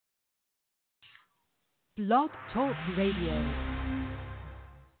Blog Talk Radio.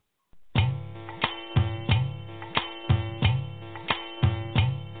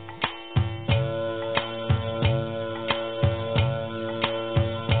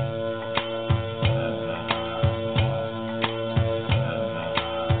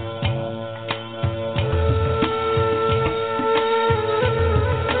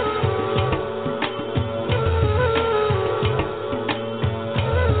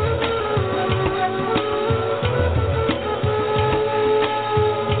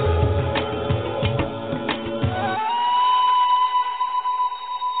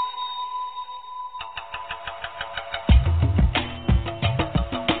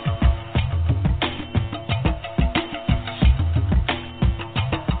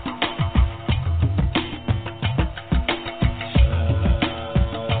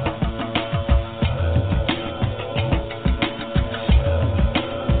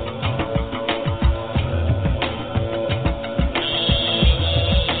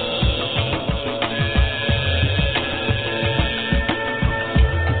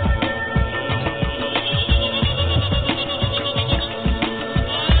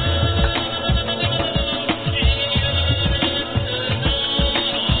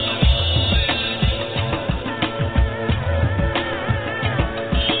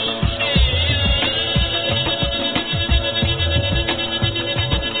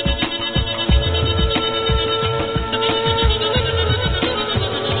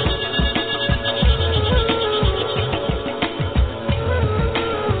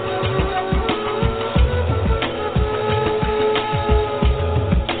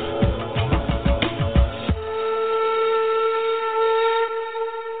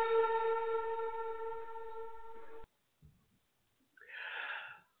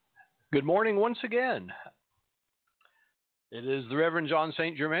 Good morning once again. It is the Reverend John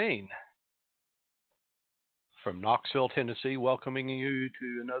St. Germain from Knoxville, Tennessee, welcoming you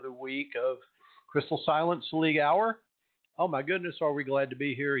to another week of Crystal Silence League Hour. Oh my goodness, are we glad to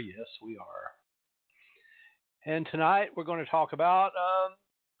be here? Yes, we are. And tonight we're going to talk about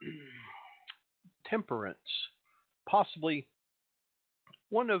temperance, possibly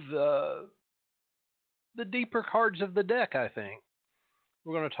one of the deeper cards of the deck, I think.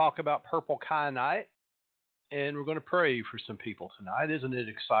 We're going to talk about purple kyanite, and we're going to pray for some people tonight. Isn't it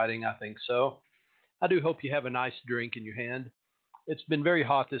exciting? I think so. I do hope you have a nice drink in your hand. It's been very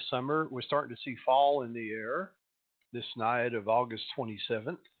hot this summer. We're starting to see fall in the air this night of August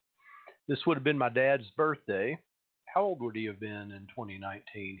 27th. This would have been my dad's birthday. How old would he have been in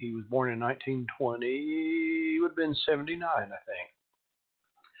 2019? He was born in 1920. He would have been 79, I think.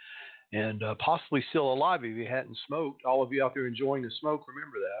 And possibly still alive if he hadn't smoked. All of you out there enjoying the smoke,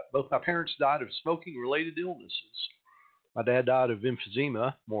 remember that. Both my parents died of smoking-related illnesses. My dad died of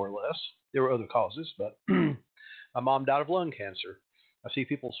emphysema, more or less. There were other causes, but my mom died of lung cancer. I see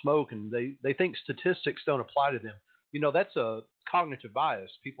people smoke, and they think statistics don't apply to them. You know, that's a cognitive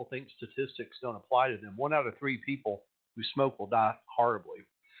bias. People think statistics don't apply to them. 1 out of 3 people who smoke will die horribly.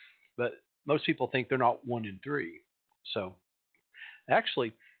 But most people think they're not 1 in 3. So,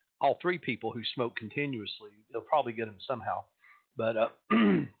 actually, all 3 people who smoke continuously, they'll probably get them somehow. But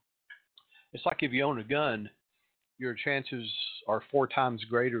it's like if you own a gun, your chances are 4 times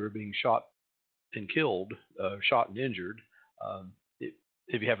greater of being shot and killed, shot and injured.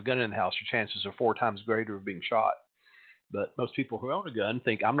 If you have a gun in the house, your chances are 4 times greater of being shot. But most people who own a gun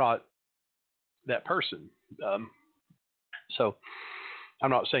think, I'm not that person. So I'm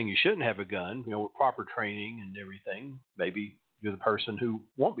not saying you shouldn't have a gun, you know, with proper training and everything. Maybe you're the person who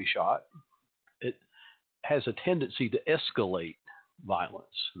won't be shot. It has a tendency to escalate violence,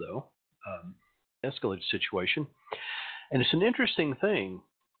 though, escalate a situation. And it's an interesting thing.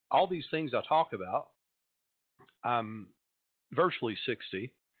 All these things I talk about, I'm virtually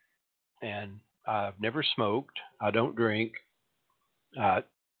 60, and I've never smoked. I don't drink. I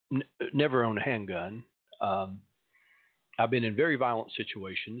never owned a handgun. I've been in very violent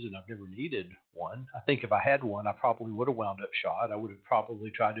situations, and I've never needed one. I think if I had one, I probably would have wound up shot. I would have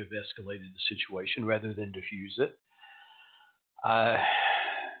probably tried to have escalated the situation rather than diffuse it. I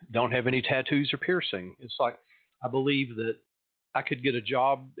don't have any tattoos or piercing. It's like I believe that I could get a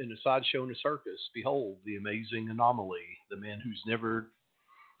job in a sideshow in a circus. Behold, the amazing anomaly. The man who's never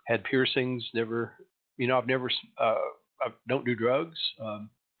had piercings, never, I don't do drugs.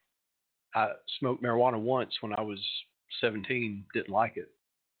 I smoked marijuana once when I was 17, didn't like it.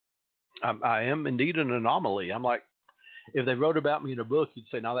 I am indeed an anomaly. I'm like, if they wrote about me in a book, you'd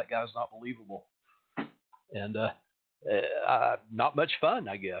say, no, that guy's not believable. And not much fun,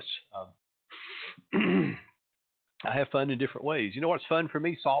 I guess. I have fun in different ways. You know what's fun for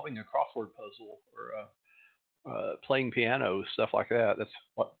me? Solving a crossword puzzle or playing piano, stuff like that. That's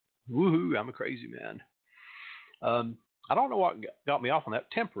what, woohoo, I'm a crazy man. I don't know what got me off on that.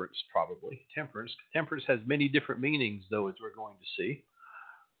 Temperance, probably. Temperance. Temperance has many different meanings, though, as we're going to see.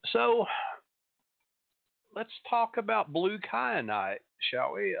 So let's talk about blue kyanite,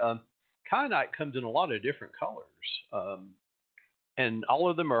 shall we? Kyanite comes in a lot of different colors, and all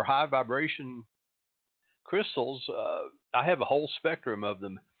of them are high vibration crystals. I have a whole spectrum of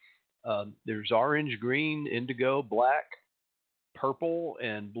them. There's orange, green, indigo, black, purple,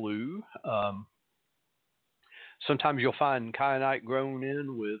 and blue. Sometimes you'll find kyanite grown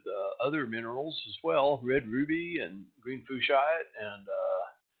in with other minerals as well, red ruby and green fuscite and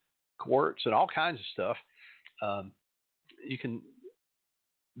quartz and all kinds of stuff. You can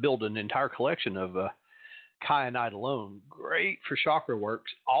build an entire collection of kyanite alone. Great for chakra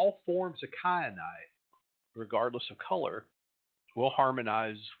works. All forms of kyanite, regardless of color, will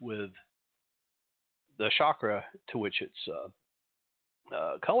harmonize with the chakra to which its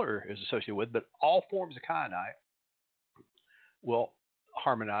color is associated with, but all forms of kyanite will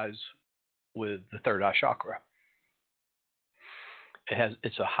harmonize with the third eye chakra.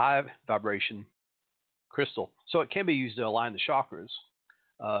 It's a high vibration crystal, so it can be used to align the chakras.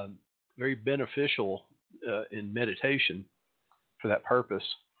 Very beneficial in meditation for that purpose.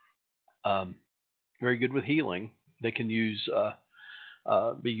 Very good with healing. They can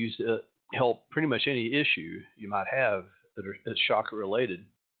be used to help pretty much any issue you might have that's chakra related.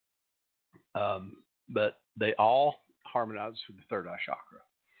 But they all harmonize with the third eye chakra.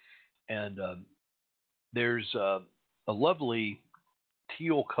 And there's a lovely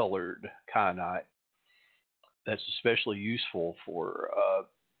teal colored kyanite that's especially useful for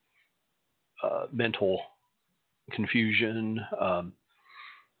mental confusion.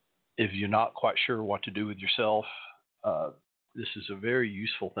 If you're not quite sure what to do with yourself, this is a very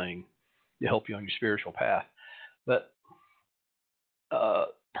useful thing to help you on your spiritual path. But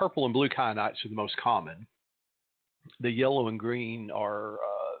purple and blue kyanites are the most common. The yellow and green are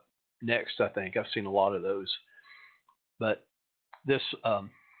next, I think. I've seen a lot of those. But this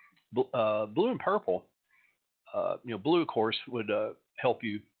blue and purple, blue, of course, would help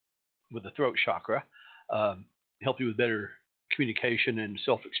you with the throat chakra, help you with better communication and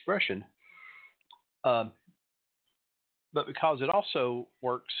self-expression. But because it also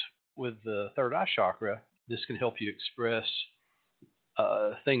works with the third eye chakra, this can help you express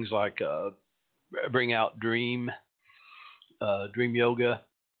things like bring out dream yoga,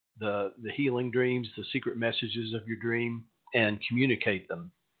 the healing dreams, the secret messages of your dream, and communicate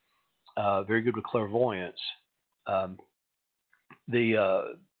them. Very good with clairvoyance.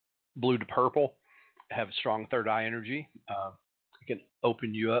 The blue to purple have a strong third eye energy. It can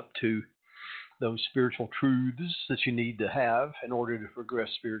open you up to those spiritual truths that you need to have in order to progress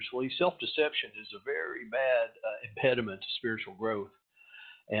spiritually. Self-deception is a very bad impediment to spiritual growth,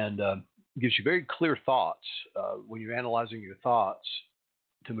 and gives you very clear thoughts when you're analyzing your thoughts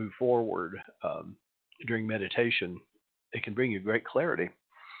to move forward during meditation. It can bring you great clarity.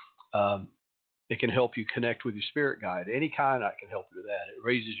 It can help you connect with your spirit guide. Any kyanite can help you with that. It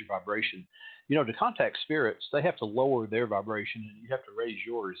raises your vibration. To contact spirits, they have to lower their vibration, and you have to raise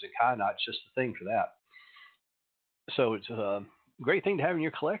yours. And kyanite's just the thing for that. So it's a great thing to have in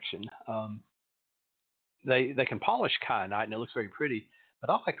your collection. They can polish kyanite, and it looks very pretty. But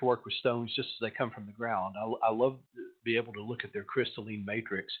I like to work with stones just as they come from the ground. I love to be able to look at their crystalline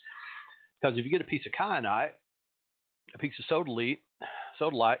matrix. Because if you get a piece of kyanite, a piece of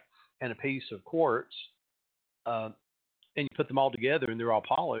sodalite, and a piece of quartz, and you put them all together and they're all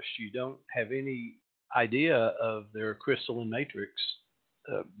polished, you don't have any idea of their crystalline matrix.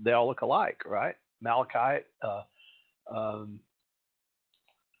 They all look alike, right? Malachite,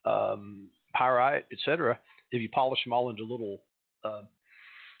 pyrite, etc. If you polish them all into little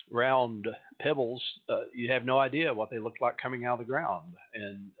round pebbles, you have no idea what they look like coming out of the ground.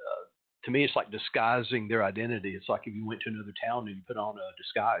 And to me, it's like disguising their identity. It's like if you went to another town and you put on a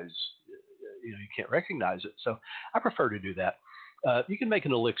disguise, you can't recognize it. So I prefer to do that. You can make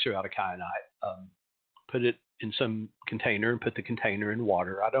an elixir out of kyanite, put it in some container and put the container in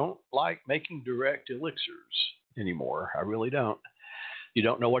water. I don't like making direct elixirs anymore. I really don't. You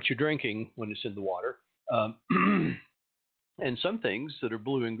don't know what you're drinking when it's in the water. And some things that are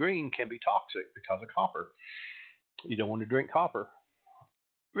blue and green can be toxic because of copper. You don't want to drink copper.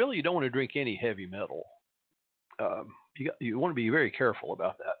 Really, you don't want to drink any heavy metal. You want to be very careful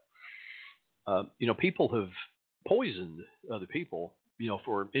about that. People have poisoned other people,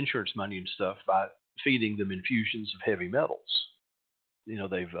 for insurance money and stuff by feeding them infusions of heavy metals.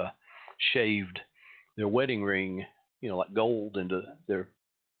 They've shaved their wedding ring, like gold into their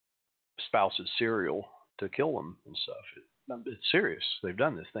spouse's cereal to kill them and stuff. It's serious. They've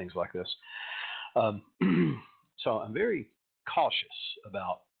done things like this. So I'm very cautious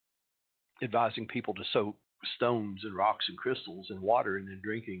about advising people to soak stones and rocks and crystals in water and then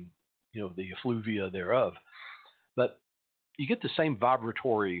drinking, the effluvia thereof. But you get the same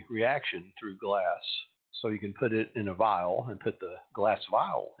vibratory reaction through glass. So you can put it in a vial and put the glass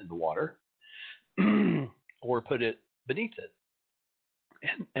vial in the water or put it beneath it.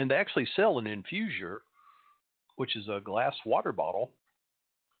 And they actually sell an infuser, which is a glass water bottle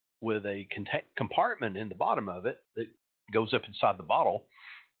with a compartment in the bottom of it that goes up inside the bottle.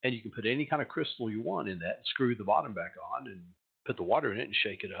 And you can put any kind of crystal you want in that and screw the bottom back on and put the water in it and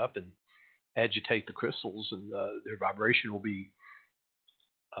shake it up and agitate the crystals, and their vibration will be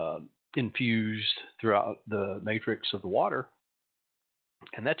infused throughout the matrix of the water.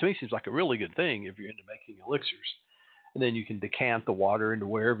 And that to me seems like a really good thing if you're into making elixirs. And then you can decant the water into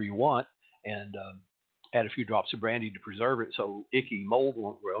wherever you want and add a few drops of brandy to preserve it so icky mold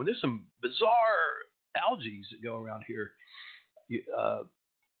won't grow. And there's some bizarre algae that go around here.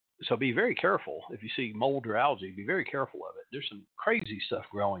 So be very careful. If you see mold or algae, be very careful of it. There's some crazy stuff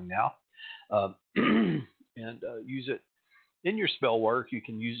growing now. And use it in your spell work. You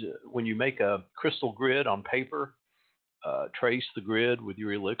can use it when you make a crystal grid on paper. Trace the grid with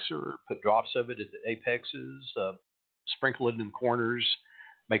your elixir, put drops of it at the apexes, sprinkle it in the corners,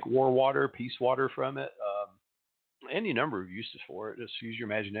 make war water, peace water from it. Any number of uses for it. Just use your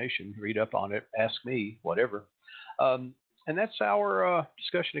imagination, read up on it, ask me, whatever. And that's our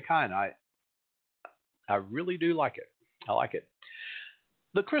discussion of kyanite. I really do like it. I like it.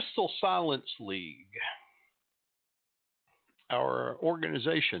 The Crystal Silence League, our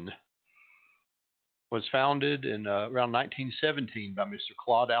organization, was founded in around 1917 by Mr.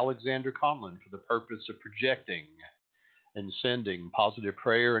 Claude Alexander Conlon for the purpose of projecting and sending positive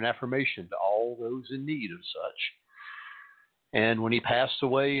prayer and affirmation to all those in need of such. And when he passed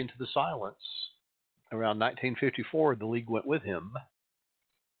away into the silence, around 1954, the League went with him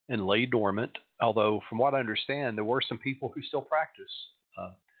and lay dormant, although from what I understand, there were some people who still practice.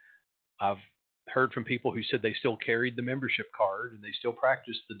 I've heard from people who said they still carried the membership card and they still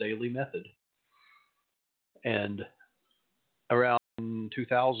practiced the daily method. And around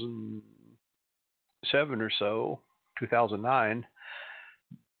 2007 or so, 2009,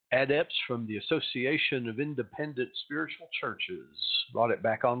 adepts from the Association of Independent Spiritual Churches brought it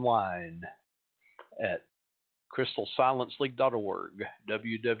back online at crystalsilenceleague.org,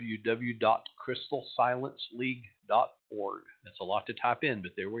 www.crystalsilenceleague.org. That's a lot to type in,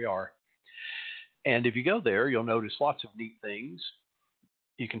 but there we are. And if you go there, you'll notice lots of neat things.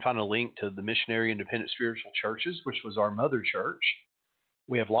 You can find a link to the Missionary Independent Spiritual Churches, which was our mother church.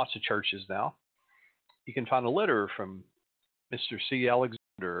 We have lots of churches now. You can find a letter from Mr. C.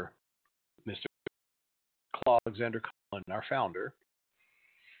 Alexander, Mr. Claude Alexander Conlon, our founder.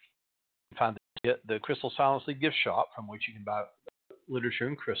 You can find the Crystal Silence League gift shop, from which you can buy literature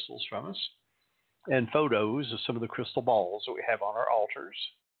and crystals from us, and photos of some of the crystal balls that we have on our altars.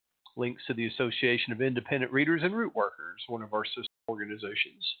 Links to the Association of Independent Readers and Root Workers, one of our sister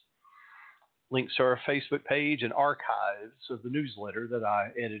organizations. Links to our Facebook page and archives of the newsletter that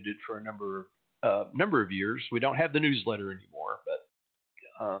I edited for a number of years. We don't have the newsletter anymore, but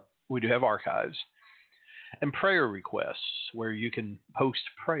we do have archives. And prayer requests, where you can post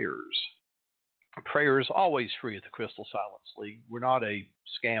prayers. Prayer is always free at the Crystal Silence League. We're not a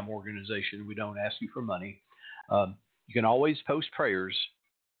scam organization. We don't ask you for money. You can always post prayers.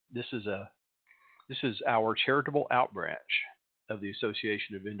 This is our charitable outbranch of the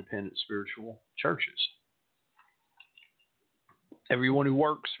Association of Independent Spiritual Churches. Everyone who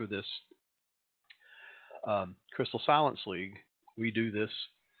works for this Crystal Silence League, we do this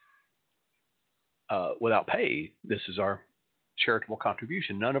without pay. This is our charitable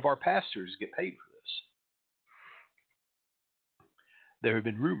contribution. None of our pastors get paid for this. There have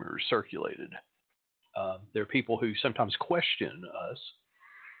been rumors circulated. There are people who sometimes question us,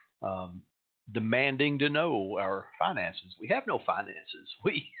 demanding to know our finances. We have no finances.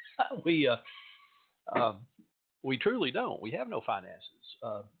 We truly don't. We have no finances.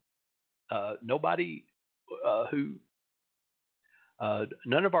 Nobody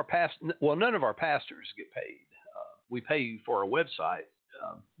none of our pastors get paid. We pay for our website.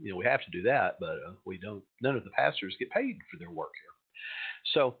 We have to do that, but we don't. None of the pastors get paid for their work here.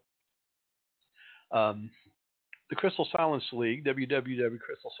 So, the Crystal Silence League,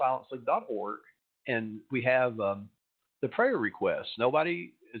 www.crystalsilenceleague.org, and we have the prayer requests.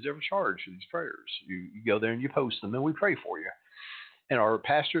 Nobody is ever charged for these prayers. You go there and you post them, and we pray for you. And our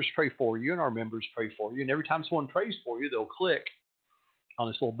pastors pray for you, and our members pray for you. And every time someone prays for you, they'll click on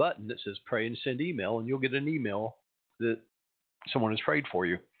this little button that says pray and send email, and you'll get an email that someone has prayed for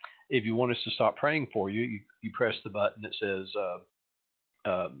you. If you want us to stop praying for you, you press the button that says,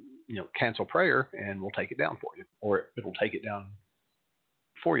 cancel prayer, and we'll take it down for you, or it'll take it down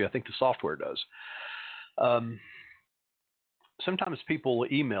for you. I think the software does. Sometimes people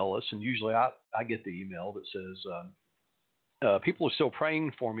email us, and usually I get the email that says, people are still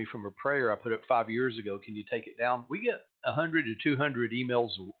praying for me from a prayer I put up 5 years ago. Can you take it down? We get 100 to 200 emails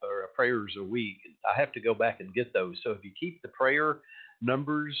or prayers a week. I have to go back and get those. So if you keep the prayer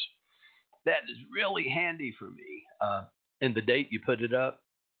numbers, that is really handy for me. And the date you put it up,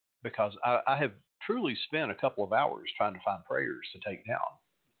 because I have truly spent a couple of hours trying to find prayers to take down.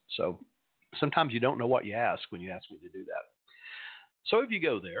 So sometimes you don't know what you ask when you ask me to do that. So if you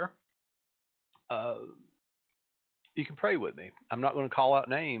go there, you can pray with me. I'm not going to call out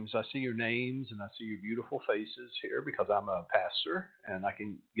names. I see your names and I see your beautiful faces here because I'm a pastor and I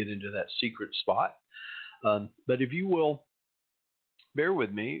can get into that secret spot. But if you will bear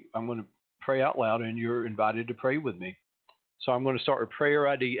with me, I'm going to pray out loud and you're invited to pray with me. So I'm going to start with prayer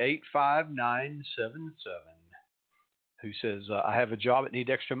ID 85977, who says, I have a job that needs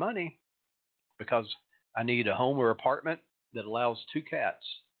extra money because I need a home or apartment that allows 2 cats.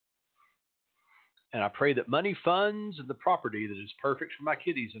 And I pray that money, funds, and the property that is perfect for my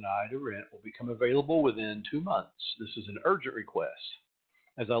kitties and I to rent will become available within 2 months. This is an urgent request,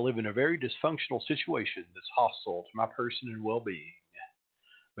 as I live in a very dysfunctional situation that's hostile to my person and well-being.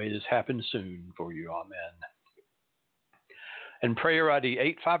 May this happen soon for you. Amen. And prayer ID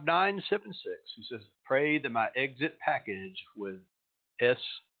 85976, who says, pray that my exit package with SG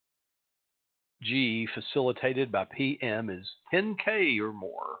facilitated by PM is 10K or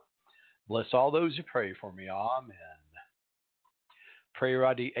more. Bless all those who pray for me. Amen. Prayer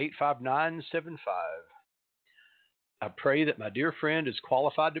ID 85975. I pray that my dear friend is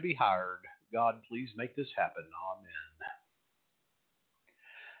qualified to be hired. God, please make this happen.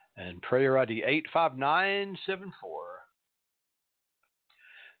 Amen. And prayer ID 85974.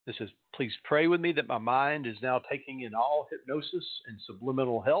 This says, please pray with me that my mind is now taking in all hypnosis and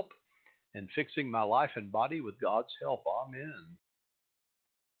subliminal help and fixing my life and body with God's help. Amen.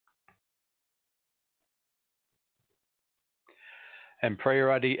 And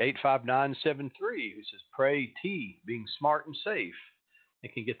prayer ID 85973, who says, pray T, being smart and safe,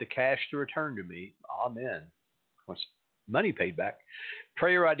 and can get the cash to return to me. Amen. Wants money paid back.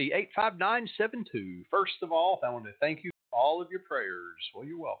 Prayer ID 85972. First of all, I want to thank you for all of your prayers. Well,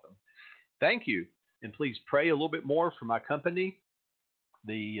 you're welcome. Thank you. And please pray a little bit more for my company,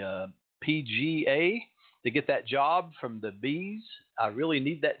 the PGA, to get that job from the Bees. I really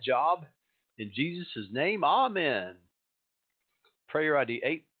need that job. In Jesus' name, amen. Prayer ID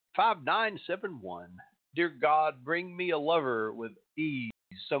 85971. Dear God, bring me a lover with ease,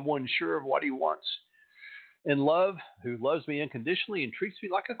 someone sure of what he wants in love, who loves me unconditionally and treats me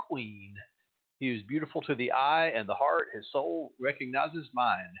like a queen. He is beautiful to the eye and the heart. His soul recognizes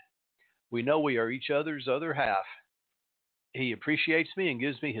mine. We know we are each other's other half. He appreciates me and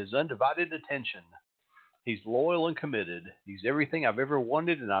gives me his undivided attention. He's loyal and committed. He's everything I've ever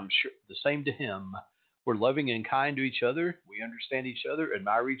wanted, and I'm sure the same to him. We're loving and kind to each other. We understand each other,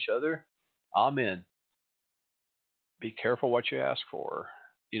 admire each other. Amen. Be careful what you ask for.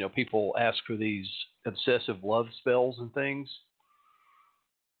 You know, people ask for these obsessive love spells and things.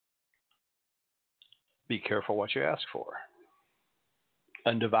 Be careful what you ask for.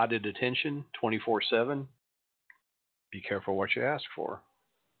 Undivided attention, 24/7. Be careful what you ask for.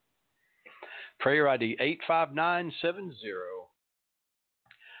 Prayer ID 85970.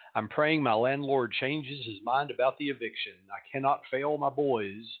 I'm praying my landlord changes his mind about the eviction. I cannot fail my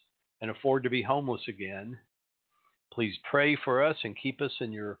boys and afford to be homeless again. Please pray for us and keep us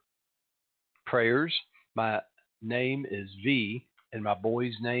in your prayers. My name is V, and my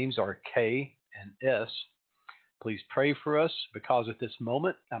boys' names are K and S. Please pray for us, because at this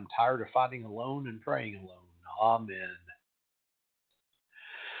moment I'm tired of fighting alone and praying alone.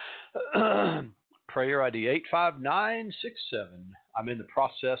 Amen. Prayer ID 85967. I'm in the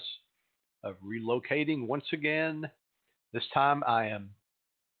process of relocating once again. This time I am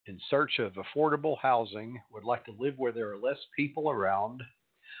in search of affordable housing, would like to live where there are less people around.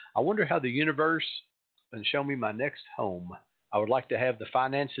 I wonder how the universe can show me my next home. I would like to have the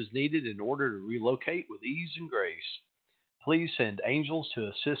finances needed in order to relocate with ease and grace. Please send angels to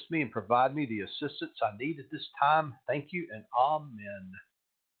assist me and provide me the assistance I need at this time. Thank you and amen.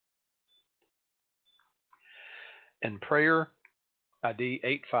 And prayer ID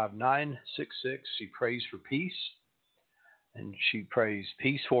 85966, she prays for peace. And she prays,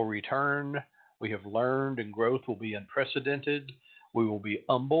 peace will return. We have learned and growth will be unprecedented. We will be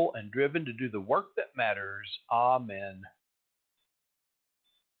humble and driven to do the work that matters. Amen.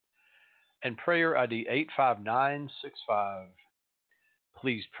 And prayer ID 85965.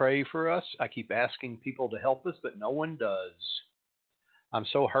 Please pray for us. I keep asking people to help us, but no one does. I'm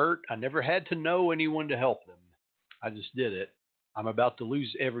so hurt. I never had to know anyone to help them. I just did it. I'm about to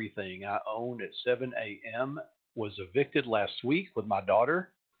lose everything I own at 7 a.m. Was evicted last week with my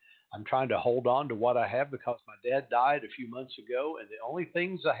daughter. I'm trying to hold on to what I have because my dad died a few months ago, and the only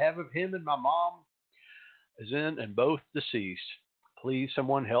things I have of him and my mom is in and both deceased. Please,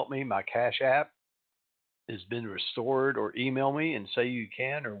 someone help me. My Cash App has been restored, or email me and say you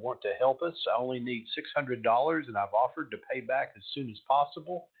can or want to help us. I only need $600, and I've offered to pay back as soon as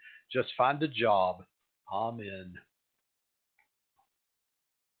possible. Just find a job. Amen.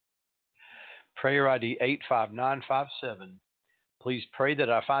 Prayer ID 85957. Please pray that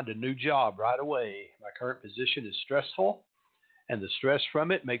I find a new job right away. My current position is stressful, and the stress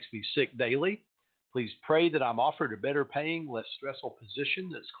from it makes me sick daily. Please pray that I'm offered a better paying, less stressful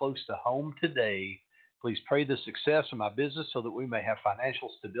position that's close to home today. Please pray the success of my business so that we may have financial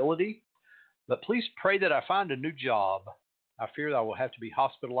stability. But please pray that I find a new job. I fear that I will have to be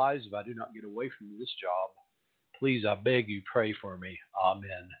hospitalized if I do not get away from this job. Please, I beg you, pray for me.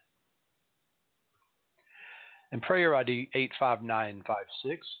 Amen. And prayer ID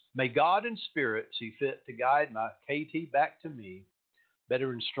 85956. May God and Spirit see fit to guide my KT back to me,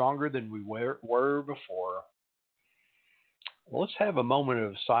 better and stronger than we were before. Well, let's have a moment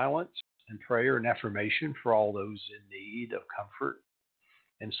of silence and prayer and affirmation for all those in need of comfort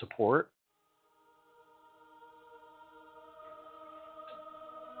and support.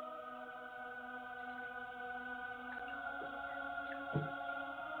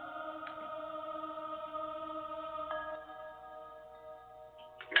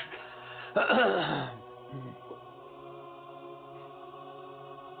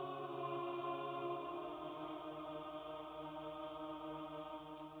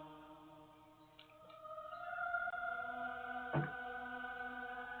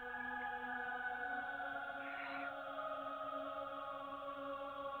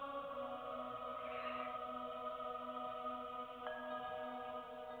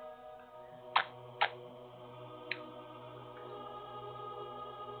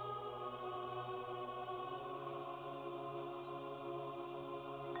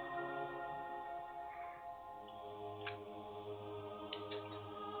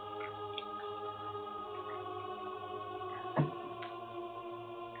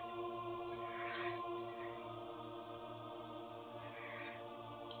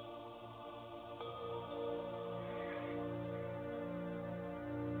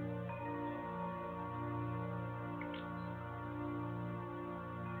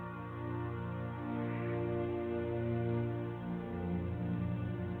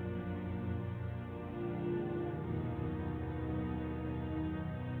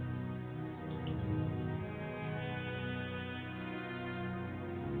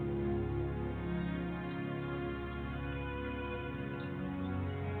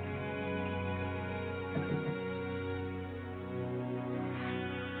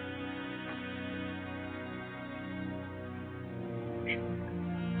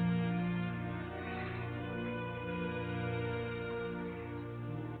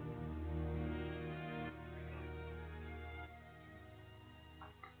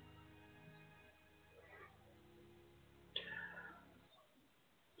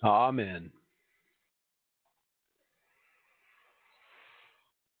 Amen.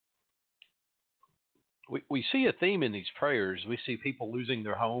 We see a theme in these prayers. We see people losing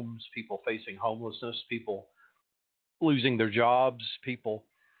their homes, people facing homelessness, people losing their jobs, people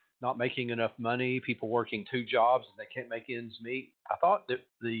not making enough money, people working two jobs and they can't make ends meet. I thought that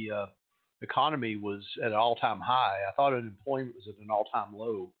the economy was at an all-time high. I thought unemployment was at an all-time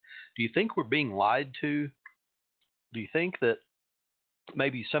low. Do you think we're being lied to? Do you think that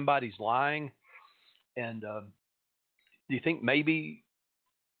maybe somebody's lying? And do you think maybe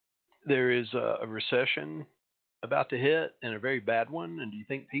there is a recession about to hit, and a very bad one? And do you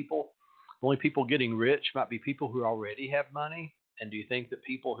think only people getting rich might be people who already have money? And do you think that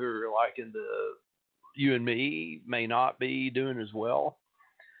people who are like in the you and me may not be doing as well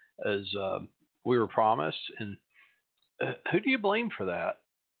as we were promised? And who do you blame for that?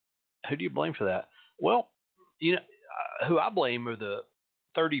 Who do you blame for that? Well, who I blame are the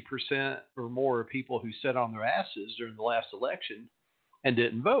 30% or more of people who sat on their asses during the last election and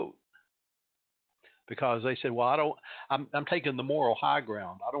didn't vote because they said, "Well, I'm taking the moral high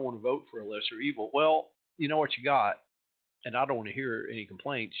ground. I don't want to vote for a lesser evil." Well, you know what you got, and I don't want to hear any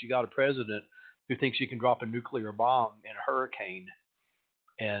complaints. You got a president who thinks you can drop a nuclear bomb in a hurricane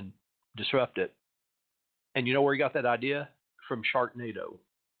and disrupt it. And you know where he got that idea? From Sharknado.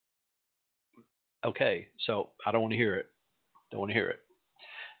 Okay, so I don't want to hear it. Don't want to hear it.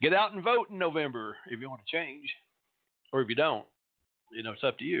 Get out and vote in November if you want to change, or if you don't. It's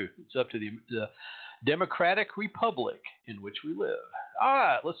up to you. It's up to the democratic republic in which we live. All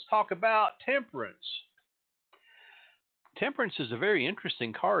right, let's talk about temperance. Temperance is a very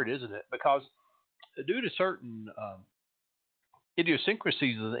interesting card, isn't it? Because due to certain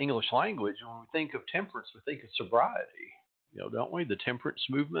idiosyncrasies of the English language, when we think of temperance, we think of sobriety. Don't we? The temperance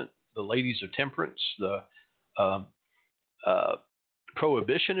movement, the ladies of temperance, the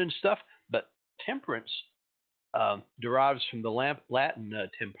prohibition and stuff. But temperance derives from the Latin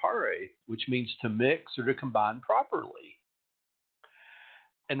tempere, which means to mix or to combine properly.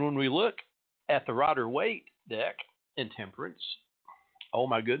 And when we look at the Rider-Waite deck in temperance, oh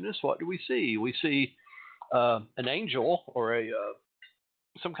my goodness, what do we see? We see an angel or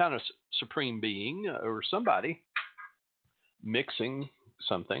some kind of supreme being or somebody mixing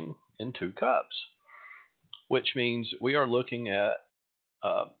something in 2 cups, which means we are looking at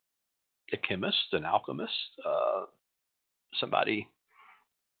a chemist, an alchemist, somebody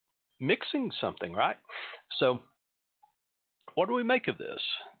mixing something, right? So what do we make of this?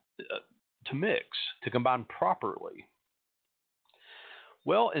 To mix, to combine properly.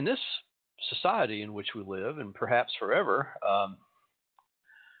 Well, in this society in which we live, and perhaps forever,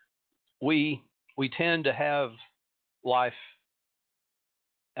 we tend to have life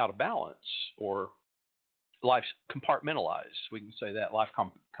out of balance, or life's compartmentalized. We can say that, life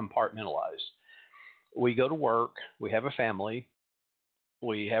compartmentalized. We go to work, we have a family,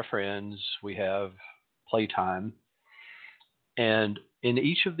 we have friends, we have playtime, and in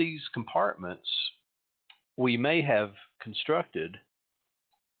each of these compartments, we may have constructed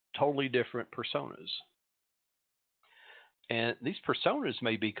totally different personas. And these personas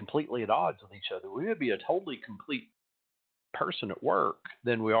may be completely at odds with each other. We may be a totally complete person at work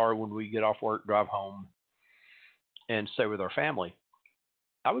than we are when we get off work, drive home, and stay with our family.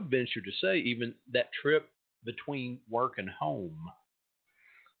 I would venture to say even that trip between work and home,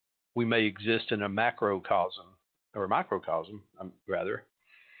 we may exist in a macrocosm, or a microcosm, rather,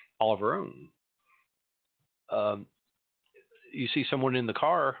 all of our own. You see someone in the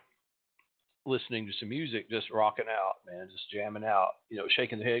car listening to some music, just rocking out, man, just jamming out,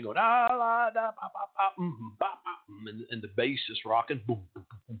 shaking their head, going, ah, la, da, pa, pa, pa, ba, pa, and the bass is rocking, boom, boom,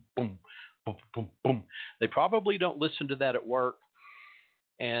 boom, boom, boom, boom, boom. They probably don't listen to that at work,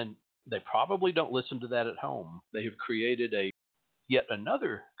 and they probably don't listen to that at home. They have created yet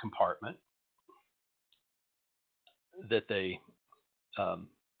another compartment that they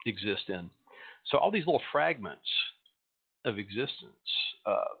exist in. So all these little fragments of existence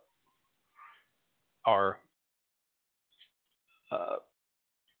are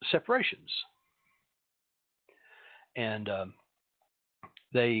separations, and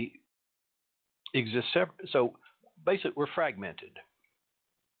they exist separate. So basically, we're fragmented.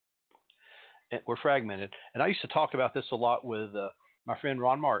 And I used to talk about this a lot with my friend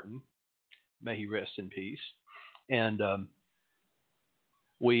Ron Martin. May he rest in peace. And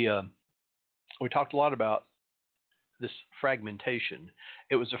we talked a lot about this fragmentation.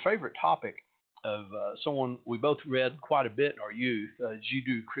 It was a favorite topic of someone we both read quite a bit in our youth,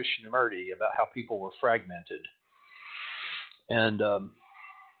 Jiddu Krishnamurti, about how people were fragmented. And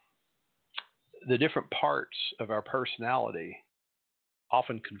the different parts of our personality,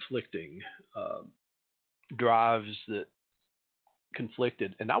 often conflicting, drives that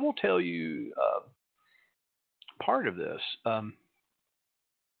conflicted. And I will tell you part of this.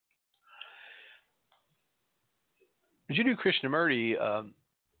 Jiddu Krishnamurti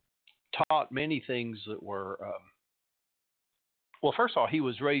taught many things that were, well, first of all, he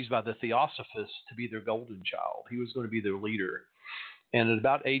was raised by the Theosophists to be their golden child. He was going to be their leader. And at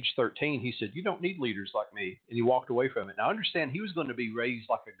about age 13, he said, you don't need leaders like me. And he walked away from it. Now, understand, he was going to be raised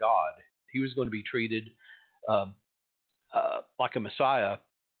like a god. He was going to be treated like a messiah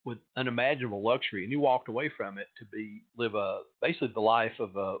with unimaginable luxury. And he walked away from it to live basically the life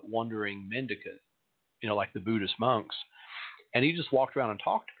of a wandering mendicant, like the Buddhist monks. And he just walked around and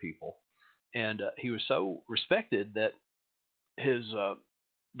talked to people. And he was so respected that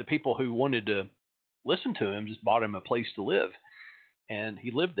the people who wanted to listen to him just bought him a place to live. And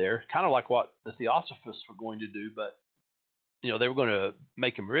he lived there, kind of like what the Theosophists were going to do, but they were going to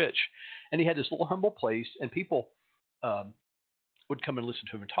make him rich. And he had this little humble place, and people would come and listen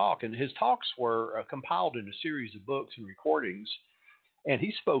to him and talk. And his talks were compiled in a series of books and recordings. And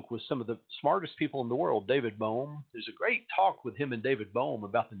he spoke with some of the smartest people in the world. David Bohm. There's a great talk with him and David Bohm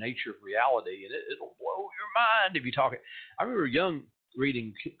about the nature of reality, and it'll blow your mind if you talk it. I remember young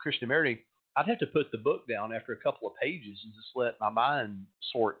reading Krishnamurti, I'd have to put the book down after a couple of pages and just let my mind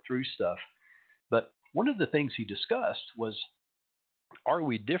sort through stuff. But one of the things he discussed was, are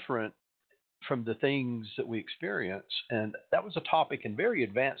we different from the things that we experience? And that was a topic in very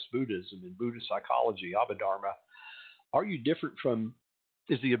advanced Buddhism and Buddhist psychology, Abhidharma. Are you different from,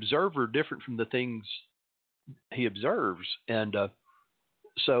 is the observer different from the things he observes? And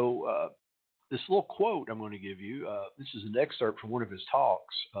so this little quote I'm going to give you, this is an excerpt from one of his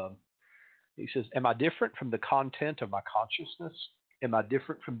talks. He says, am I different from the content of my consciousness? Am I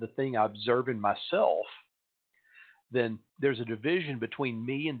different from the thing I observe in myself? Then there's a division between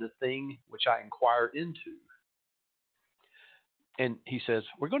me and the thing which I inquire into. And he says,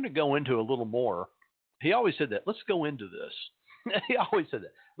 we're going to go into a little more. He always said that. Let's go into this. He always said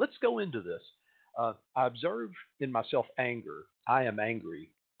that. Let's go into this. I observe in myself anger. I am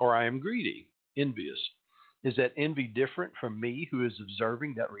angry, or I am greedy, envious. Is that envy different from me who is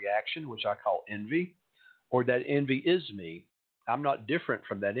observing that reaction, which I call envy? Or that envy is me? I'm not different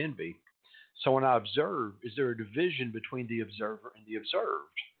from that envy. So when I observe, is there a division between the observer and the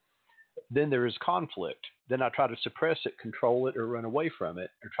observed? Then there is conflict. Then I try to suppress it, control it, or run away from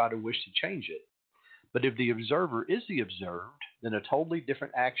it, or try to wish to change it. But if the observer is the observed, then a totally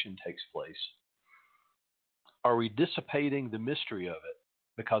different action takes place. Are we dissipating the mystery of it?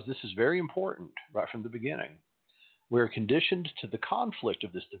 Because this is very important right from the beginning. We're conditioned to the conflict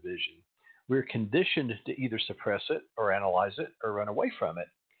of this division. We're conditioned to either suppress it or analyze it or run away from it.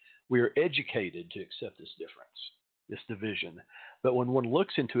 We are educated to accept this difference, this division. But when one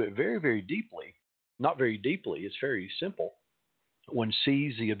looks into it very, very deeply, not very deeply, it's very simple. One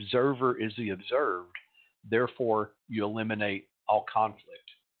sees the observer is the observed. Therefore, you eliminate all conflict.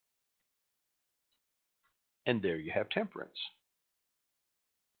 And there you have temperance.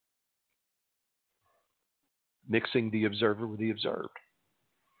 Mixing the observer with the observed.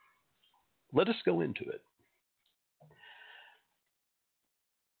 Let us go into it.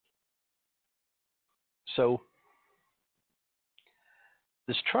 So,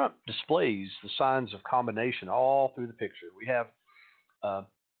 this trump displays the signs of combination all through the picture. We have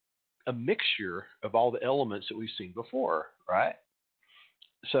a mixture of all the elements that we've seen before, right?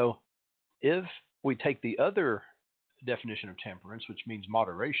 So, if we take the other definition of temperance, which means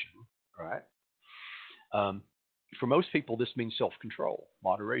moderation, right? For most people, this means self-control.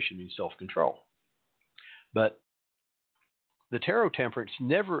 Moderation means self-control. But the tarot temperance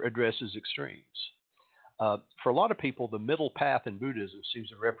never addresses extremes. For a lot of people, the middle path in Buddhism seems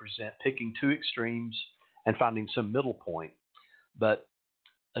to represent picking two extremes and finding some middle point. But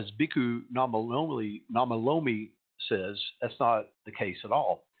as Bhikkhu Namalomi says, that's not the case at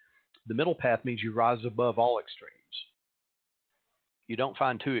all. The middle path means you rise above all extremes. You don't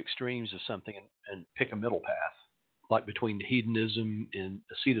find two extremes of something and pick a middle path, like between hedonism and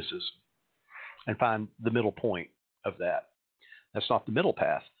asceticism, and find the middle point of that. That's not the middle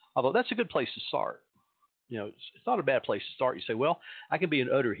path, although that's a good place to start. You know, it's not a bad place to start. You say, well, I can be an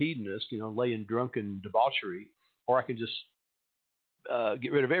utter hedonist, you know, lay in drunken debauchery, or I can just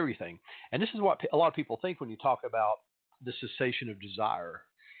get rid of everything. And this is what a lot of people think when you talk about the cessation of desire.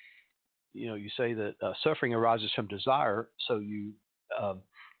 You know, you say that suffering arises from desire, so you,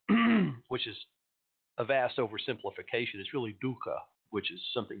 which is a vast oversimplification. It's really dukkha, which is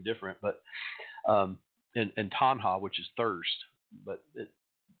something different, but and tanha, which is thirst. But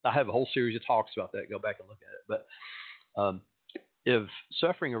I have a whole series of talks about that. Go back and look at it. But if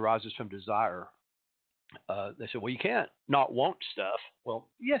suffering arises from desire, they say, well, you can't not want stuff. Well,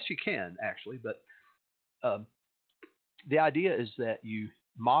 yes, you can actually, but the idea is that you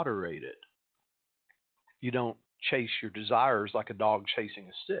moderate it. You don't chase your desires like a dog chasing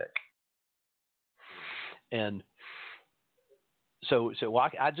a stick. And so well,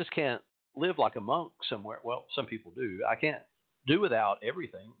 I just can't live like a monk somewhere. Well, some people do. I can't do without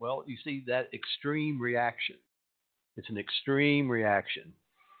everything. Well, you see that extreme reaction. It's an extreme reaction.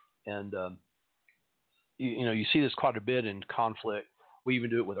 And, you see this quite a bit in conflict. We even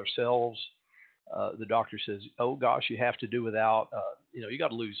do it with ourselves. The doctor says, oh, gosh, you have to do without, you got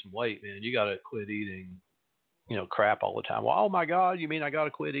to lose some weight, man. You got to quit eating, crap all the time. Well, oh, my God, you mean I got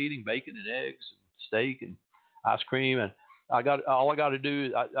to quit eating bacon and eggs and steak and ice cream? And all I got to do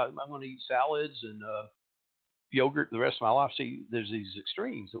is I'm going to eat salads and yogurt the rest of my life. See, there's these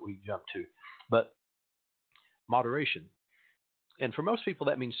extremes that we jump to. But moderation. And for most people,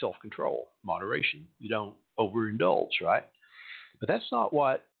 that means self-control, moderation. You don't overindulge, right? But that's not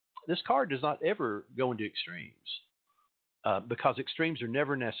what this card does not ever go into extremes because extremes are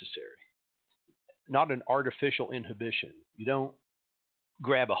never necessary. Not an artificial inhibition. You don't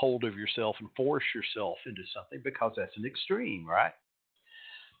grab a hold of yourself and force yourself into something because that's an extreme, right?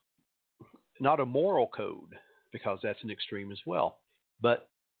 not a moral code, because that's an extreme as well, but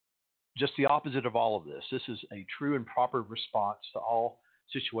just the opposite of all of this. This is a true and proper response to all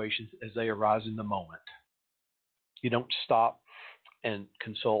situations as they arise in the moment. You don't stop and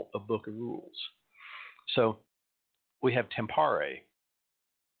consult a book of rules. So we have tempare,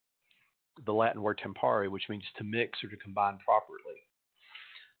 the Latin word tempare, which means to mix or to combine properly.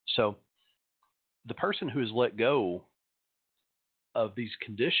 So the person who has let go of these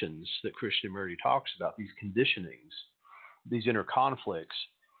conditions that Krishnamurti talks about, these conditionings, these inner conflicts,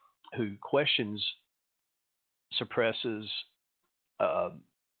 who questions, suppresses,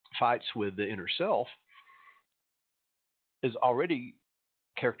 fights with the inner self, is already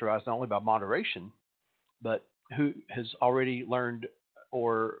characterized not only by moderation, but who has already learned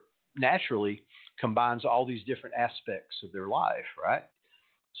or naturally combines all these different aspects of their life, right?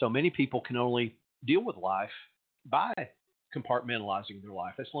 So many people can only deal with life by compartmentalizing their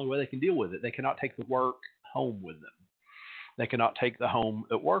life. That's the only way they can deal with it. They cannot take the work home with them. They cannot take the home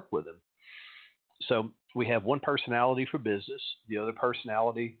at work with them. So we have one personality for business, the other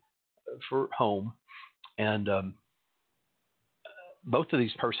personality for home, and both of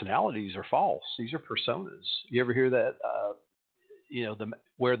these personalities are false. These are personas. You ever hear that?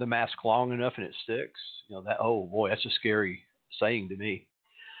 Wear the mask long enough and it sticks. That. Oh boy, that's a scary saying to me.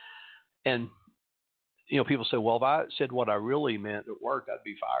 And people say, well, if I said what I really meant at work, I'd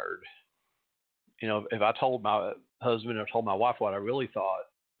be fired. If I told my husband or told my wife what I really thought,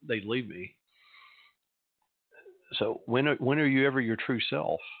 they'd leave me. So when are you ever your true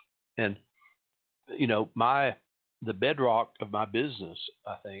self? And the bedrock of my business,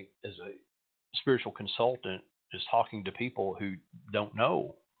 I think, as a spiritual consultant, is talking to people who don't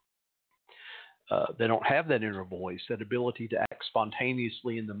know. They don't have that inner voice, that ability to act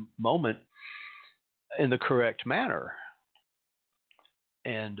spontaneously in the moment in the correct manner.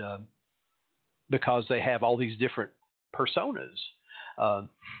 And because they have all these different personas.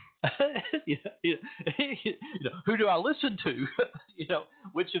 Who do I listen to?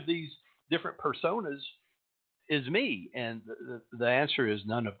 Which of these different personas is me? And the answer is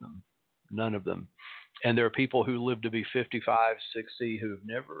none of them. None of them. And there are people who live to be 55, 60 who have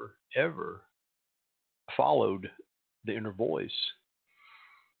never, ever followed the inner voice.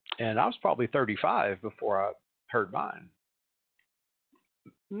 And I was probably 35 before I heard mine.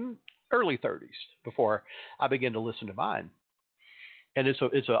 Early 30s before I began to listen to mine. And it's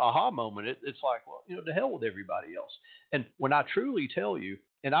a aha moment. It's like, well, to hell with everybody else. And when I truly tell you,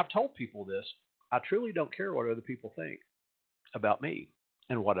 and I've told people this, I truly don't care what other people think about me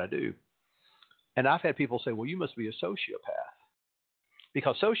and what I do. And I've had people say, well, you must be a sociopath.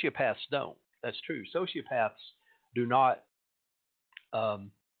 Because sociopaths don't. That's true. Sociopaths do not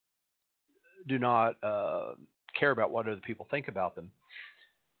care about what other people think about them.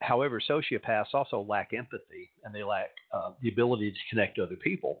 However, sociopaths also lack empathy, and they lack the ability to connect to other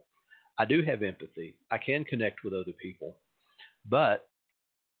people. I do have empathy. I can connect with other people, but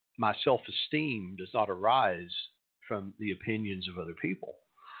my self-esteem does not arise from the opinions of other people.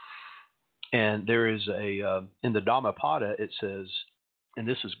 And there is in the Dhammapada, it says, and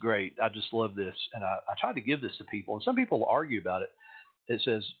this is great, I just love this, and I try to give this to people, and some people argue about it. It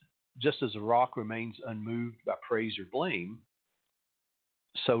says, just as a rock remains unmoved by praise or blame,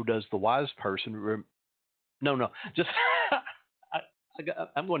 so does the wise person. I'm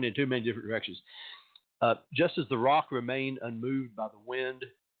going in too many different directions. Just as the rock remained unmoved by the wind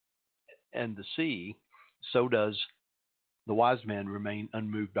and the sea, so does the wise man remain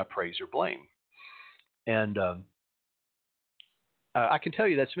unmoved by praise or blame. And I can tell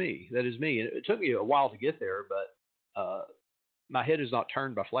you that's me. That is me. And it took me a while to get there, but my head is not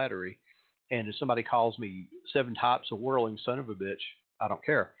turned by flattery. And if somebody calls me 7 types of whirling son of a bitch, I don't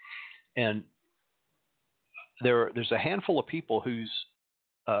care. And there's a handful of people whose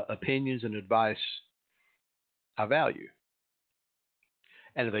opinions and advice I value.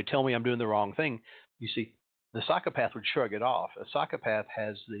 And if they tell me I'm doing the wrong thing, you see, the psychopath would shrug it off. A psychopath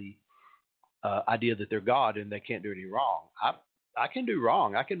has the idea that they're God and they can't do any wrong. I can do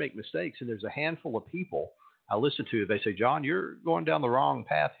wrong. I can make mistakes. And there's a handful of people I listen to. They say, John, you're going down the wrong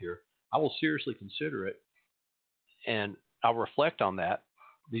path here. I will seriously consider it. And I'll reflect on that.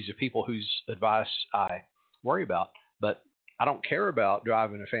 These are people whose advice I worry about. But I don't care about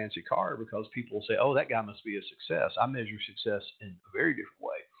driving a fancy car because people will say, oh, that guy must be a success. I measure success in a very different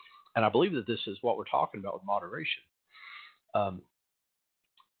way. And I believe that this is what we're talking about with moderation.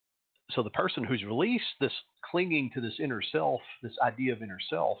 So the person who's released this clinging to this inner self, this idea of inner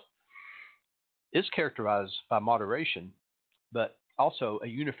self, is characterized by moderation, but also a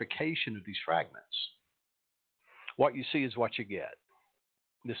unification of these fragments. What you see is what you get.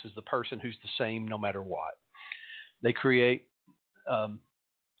 This is the person who's the same no matter what. They create a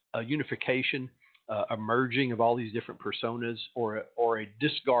unification, a merging of all these different personas, or a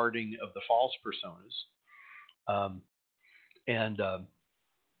discarding of the false personas. And the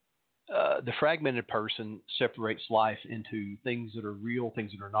fragmented person separates life into things that are real,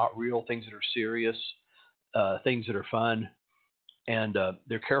 things that are not real, things that are serious, things that are fun, and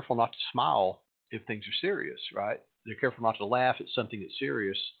they're careful not to smile if things are serious, right? They're careful not to laugh at something that's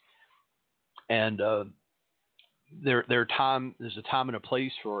serious, and there's a time and a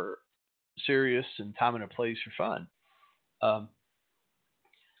place for serious, and time and a place for fun.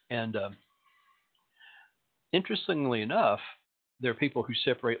 And interestingly enough, there are people who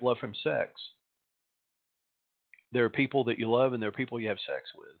separate love from sex. There are people that you love, and there are people you have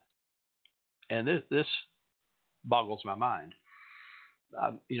sex with, and this boggles my mind.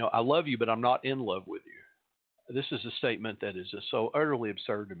 I love you, but I'm not in love with you. This is a statement that is just so utterly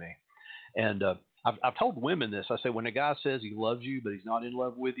absurd to me. And I've told women this. I say, when a guy says he loves you, but he's not in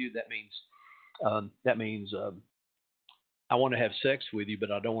love with you, that means I want to have sex with you,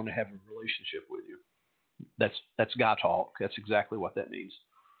 but I don't want to have a relationship with you. That's guy talk. That's exactly what that means.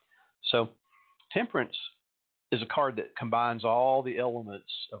 So temperance is a card that combines all the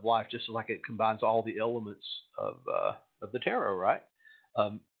elements of life, just like it combines all the elements of the tarot, right?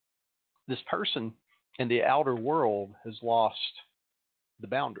 This person in the outer world has lost the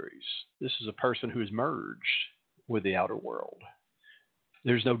boundaries. This is a person who is merged with the outer world.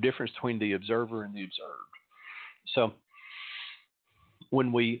 There's no difference between the observer and the observed. So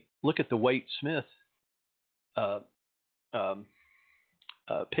when we look at the Waite Smith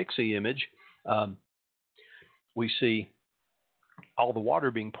pixie image, we see all the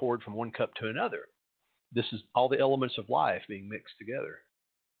water being poured from one cup to another. This is all the elements of life being mixed together.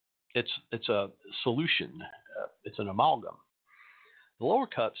 It's a solution. It's an amalgam. The lower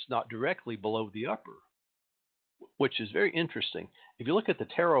cup's not directly below the upper, which is very interesting. If you look at the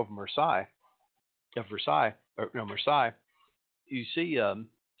Tarot of Versailles, you see a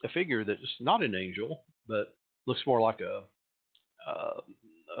figure that's not an angel, but looks more like a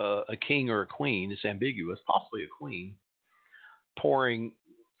king or a queen. It's ambiguous, possibly a queen, pouring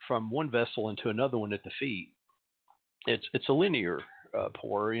from one vessel into another one at the feet. It's a linear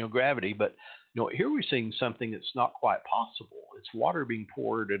pour, gravity, but here we're seeing something that's not quite possible. It's water being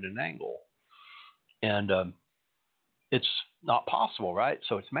poured at an angle, and it's not possible, right?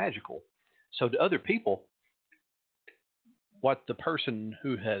 So it's magical. So to other people, what the person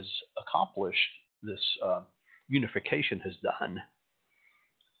who has accomplished this unification has done,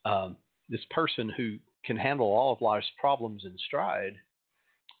 this person who can handle all of life's problems in stride,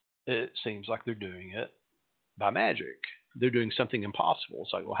 it seems like they're doing it by magic. They're doing something impossible.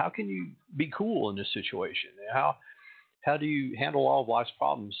 It's like, well, how can you be cool in this situation? How do you handle all of life's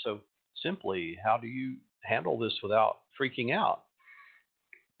problems so simply? How do you handle this without freaking out?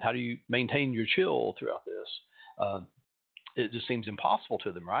 How do you maintain your chill throughout this? It just seems impossible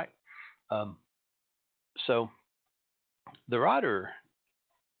to them, right? So the writer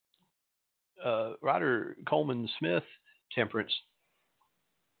Coleman Smith, Temperance,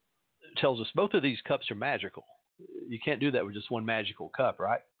 tells us both of these cups are magical. You can't do that with just one magical cup,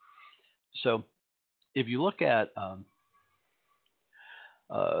 right? So if you look at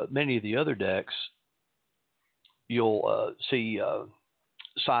many of the other decks, you'll see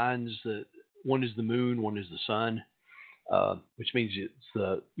signs that one is the moon, one is the sun, which means it's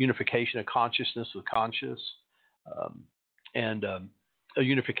the unification of consciousness with conscious, and a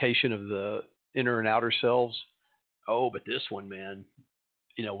unification of the inner and outer selves. Oh, but this one, man,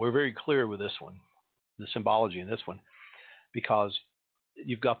 we're very clear with this one, the symbology in this one, because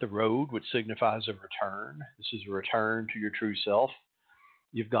you've got the road, which signifies a return. This is a return to your true self.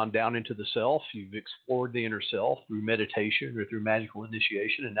 You've gone down into the self. You've explored the inner self through meditation or through magical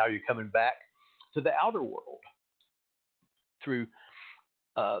initiation, and now you're coming back to the outer world through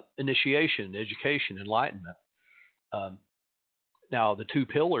initiation, education, enlightenment. Now, the two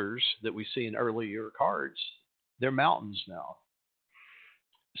pillars that we see in earlier cards, they're mountains now.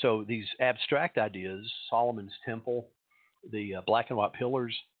 So these abstract ideas, Solomon's temple, the black and white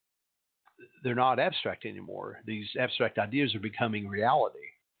pillars, they're not abstract anymore. These abstract ideas are becoming reality.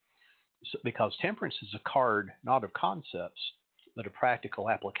 So, because temperance is a card not of concepts, but a practical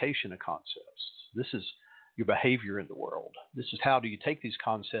application of concepts. This is your behavior in the world. This is how do you take these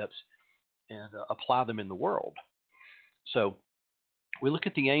concepts and apply them in the world. So we look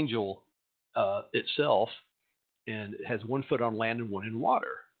at the angel itself, and it has one foot on land and one in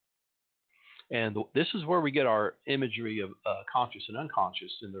water. And this is where we get our imagery of conscious and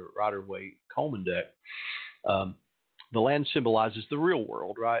unconscious in the Rider-Waite Coleman deck. The land symbolizes the real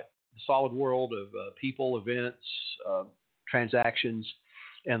world, right? The solid world of people, events, transactions,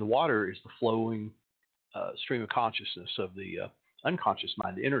 and the water is the flowing stream of consciousness of the unconscious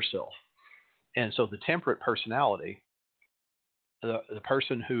mind, the inner self. And so the temperate personality, the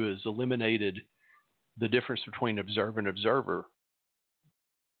person who has eliminated the difference between observer and observer,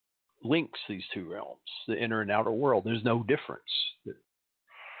 links these two realms, the inner and outer world. There's no difference.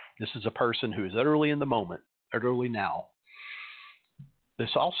 This is a person who is utterly in the moment, utterly now. This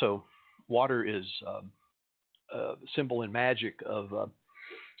also, water is a symbol in magic of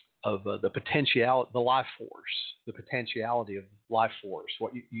the potentiality, the life force, the potentiality of life force.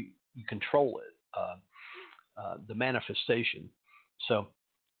 What you control it, the manifestation. So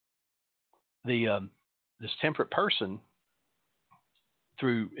this temperate person,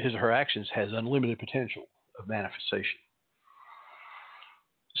 through his or her actions, has unlimited potential of manifestation.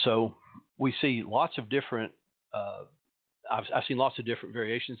 So we see lots of different. I've seen lots of different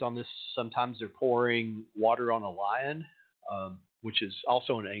variations on this. Sometimes they're pouring water on a lion, which is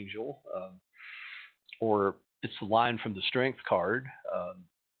also an angel, or it's the lion from the Strength card.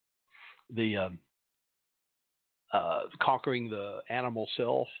 Conquering the animal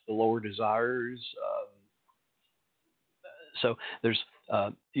self, the lower desires. So there's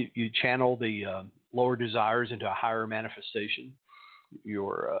you channel the lower desires into a higher manifestation.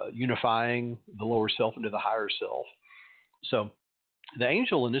 You're unifying the lower self into the higher self. So the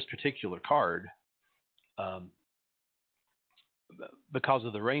angel in this particular card, because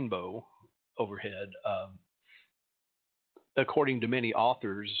of the rainbow overhead, according to many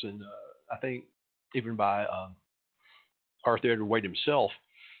authors, and I think even by Arthur Edward Wade himself,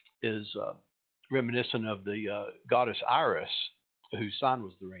 is reminiscent of the goddess Iris, whose sign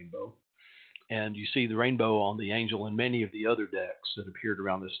was the rainbow. And you see the rainbow on the angel in many of the other decks that appeared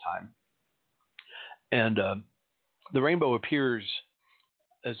around this time. And the rainbow appears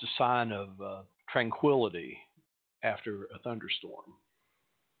as a sign of tranquility after a thunderstorm.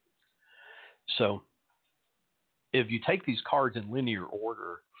 So if you take these cards in linear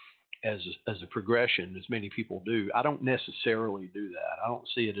order as a progression, as many people do, I don't necessarily do that. I don't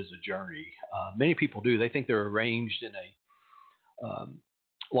see it as a journey. Many people do. They think they're arranged in a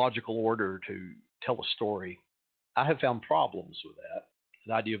logical order to tell a story. I have found problems with that.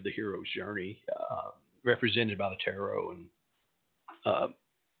 The idea of the hero's journey, represented by the tarot and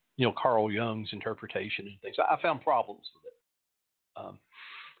Carl Jung's interpretation and things. I found problems with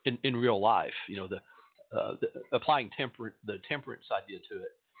it in real life. The applying the temperance idea to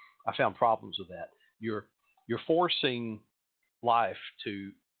it, I found problems with that. You're forcing life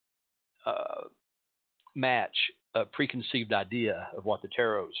to match a preconceived idea of what the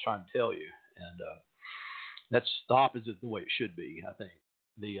tarot is trying to tell you, and that's the opposite of the way it should be. I think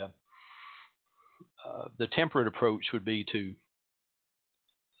the temperate approach would be to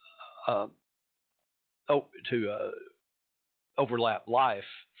overlap life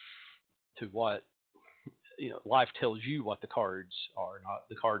to what life tells you what the cards are, not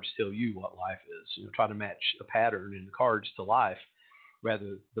the cards tell you what life is. Try to match a pattern in the cards to life,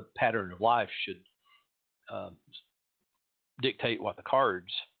 rather the pattern of life should dictate what the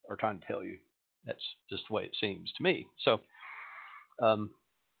cards are trying to tell you. That's just the way it seems to me. So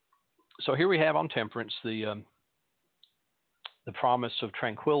here we have on temperance the promise of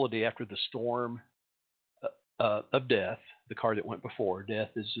tranquility after the storm of death. The card that went before death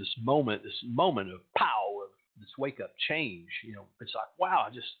is this moment of power, this wake up change. It's like, wow,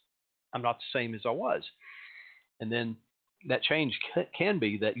 I'm not the same as I was. And then that change can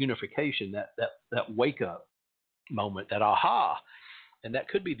be that unification, that wake up moment, that aha, and that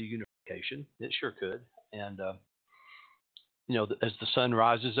could be the unification. It sure could. And as the sun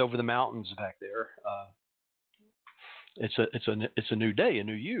rises over the mountains back there, it's a new day, a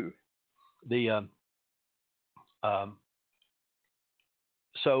new you.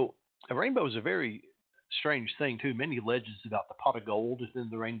 So a rainbow is a very strange thing too. Many legends about the pot of gold within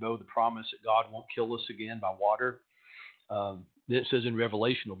the rainbow, the promise that God won't kill us again by water. It says in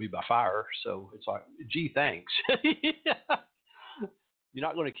Revelation it'll be by fire. So it's like, gee, thanks. You're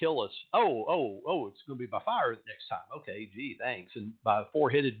not going to kill us. Oh, it's going to be by fire next time. Okay, gee, thanks. And by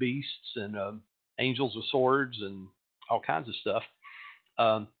four-headed beasts and angels with swords and all kinds of stuff.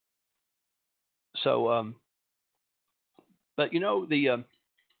 But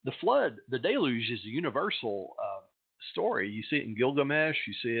the flood, the deluge, is a universal story. You see it in Gilgamesh,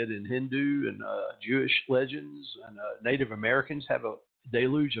 you see it in Hindu and Jewish legends, and Native Americans have a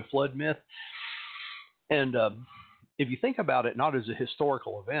deluge, a flood myth. And if you think about it, not as a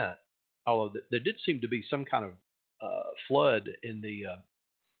historical event, although there did seem to be some kind of flood in the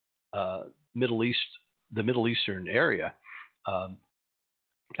Middle East the Middle Eastern area,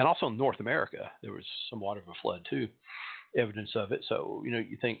 and also in North America, there was somewhat of a flood too, evidence of it. So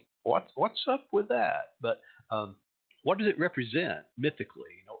you think what's up with that? But what does it represent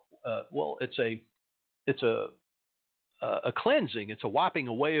mythically? Well, it's a cleansing. It's a wiping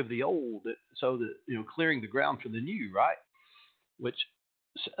away of the old, so that clearing the ground for the new, right? Which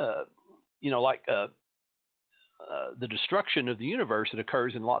like the destruction of the universe that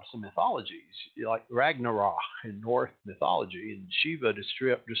occurs in lots of mythologies, like Ragnarok in Norse mythology, and Shiva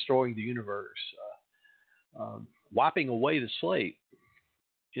destroying the universe, wiping away the slate.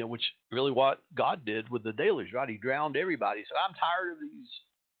 Which really what God did with the deluge, right? He drowned everybody. He said, I'm tired of these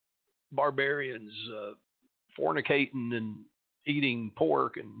barbarians fornicating and eating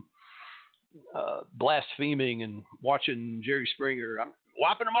pork and blaspheming and watching Jerry Springer. I'm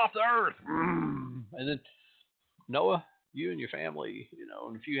wiping them off the earth. And then Noah, you and your family,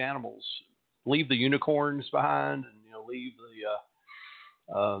 and a few animals, leave the unicorns behind, and leave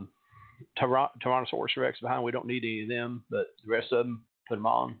the Tyrannosaurus Rex behind. We don't need any of them, but the rest of them, put them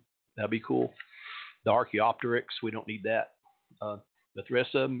on. That'd be cool. The Archaeopteryx, we don't need that. But the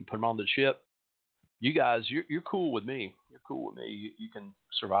rest of them, put them on the ship. You guys, you're cool with me. You're cool with me. You can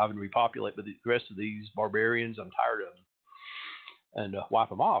survive and repopulate, but the rest of these barbarians, I'm tired of them. And wipe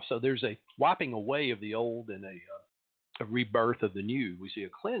them off. So there's a wiping away of the old and a rebirth of the new. We see a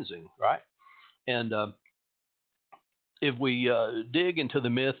cleansing, right? And if we dig into the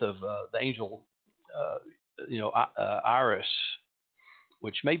myth of the angel, Iris,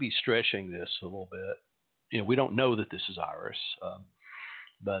 which may be stretching this a little bit. We don't know that this is Iris,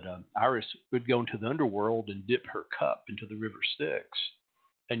 but Iris would go into the underworld and dip her cup into the river Styx.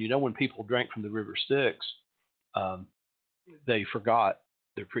 And when people drank from the river Styx, they forgot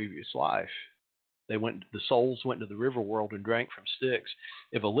their previous life. The souls went into the river world and drank from Styx.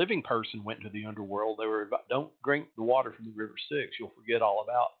 If a living person went into the underworld, they were about, don't drink the water from the river Styx. You'll forget all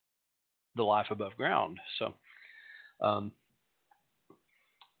about the life above ground.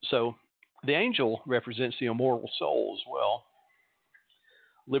 So the angel represents the immortal soul as well,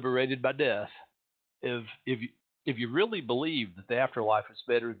 liberated by death. If you really believe that the afterlife is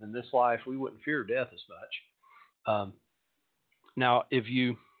better than this life, we wouldn't fear death as much. Now, if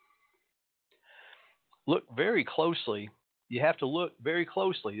you look very closely, you have to look very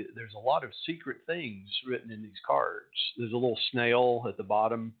closely. There's a lot of secret things written in these cards. There's a little snail at the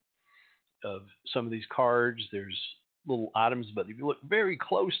bottom of some of these cards. There's little items, but if you look very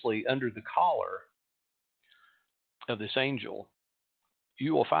closely under the collar of this angel,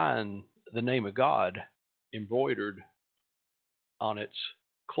 you will find the name of God embroidered on its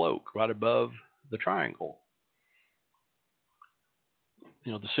cloak right above the triangle.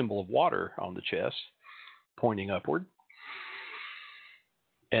 The symbol of water on the chest, pointing upward.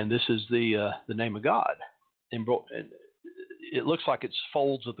 And this is the name of God. It looks like it's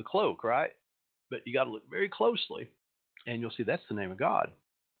folds of the cloak, right? But you got to look very closely, and you'll see that's the name of God.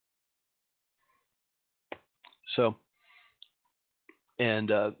 So, and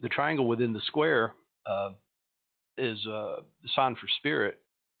the triangle within the square is the sign for spirit.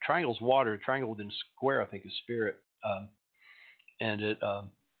 Triangle's water. Triangle within the square, I think, is spirit. And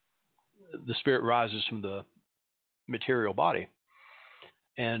the spirit rises from the material body.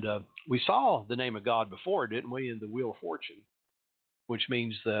 And we saw the name of God before, didn't we, in the Wheel of Fortune, which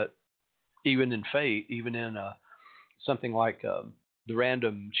means that even in fate, even in something like the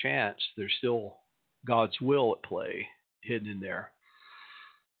random chance, there's still God's will at play hidden in there.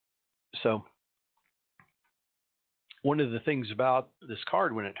 So one of the things about this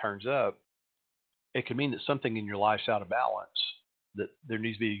card when it turns up, it can mean that something in your life's out of balance, that there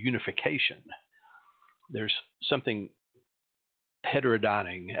needs to be a unification. There's something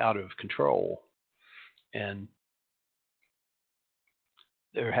heterodyning, out of control, and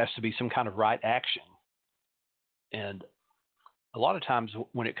there has to be some kind of right action. And a lot of times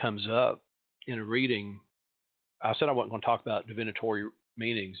when it comes up in a reading, I said I wasn't going to talk about divinatory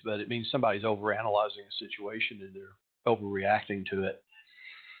meanings, but it means somebody's overanalyzing a situation and they're overreacting to it.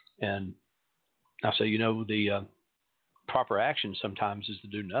 And I say, the proper action sometimes is to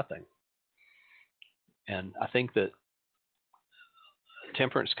do nothing. And I think that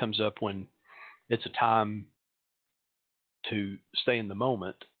temperance comes up when it's a time to stay in the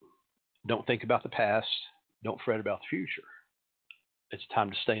moment. Don't think about the past. Don't fret about the future. It's time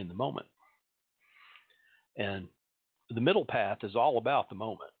to stay in the moment. And the middle path is all about the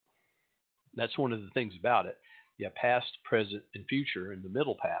moment. That's one of the things about it. You have past, present, and future, and the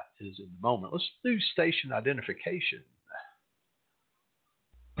middle path is in the moment. Let's do station identification.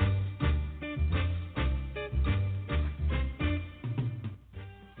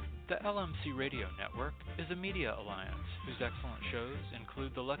 The LMC Radio Network is a media alliance whose excellent shows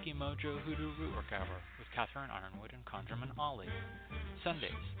include the Lucky Mojo Hoodoo Rootwork Hour with Catherine Ironwood and Conjurman Ollie,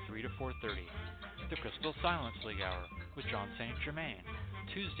 Sundays 3 to 4:30, the Crystal Silence League Hour with John St. Germain,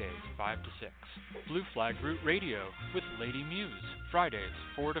 Tuesdays 5 to 6, Blue Flag Root Radio with Lady Muse, Fridays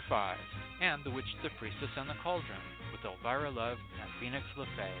 4 to 5, and The Witch, the Priestess, and the Cauldron with Elvira Love and Phoenix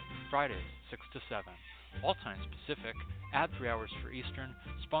LaFay, Fridays 6 to 7. All times Pacific, add 3 hours for Eastern,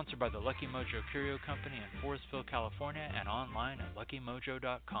 sponsored by the Lucky Mojo Curio Company in Forestville, California, and online at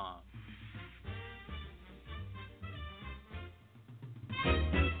luckymojo.com.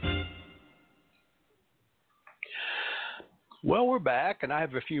 Well, we're back, and I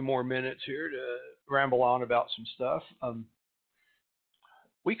have a few more minutes here to ramble on about some stuff.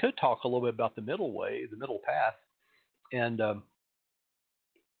 We could talk a little bit about the middle way, the middle path, and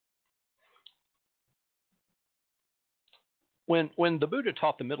when the Buddha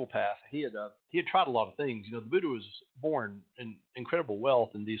taught the middle path, he had tried a lot of things. You know, the Buddha was born in incredible wealth,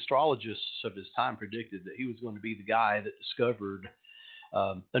 and the astrologists of his time predicted that he was going to be the guy that discovered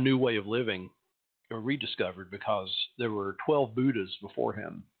a new way of living, or rediscovered, because there were 12 Buddhas before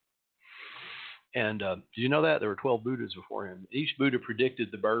him. And did you know that? There were 12 Buddhas before him. Each Buddha predicted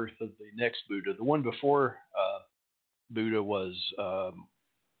the birth of the next Buddha. The one before Buddha was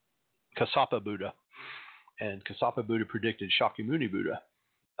Kassapa Buddha. And Kassapa Buddha predicted Shakyamuni Buddha,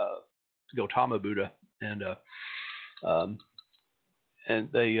 Gautama Buddha. And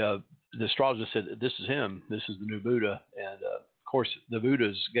the astrologist said, this is him. This is the new Buddha. And of course, the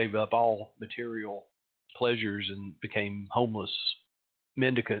Buddhas gave up all material pleasures and became homeless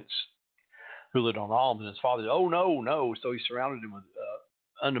mendicants who lived on alms. And his father said, oh, no. So he surrounded him with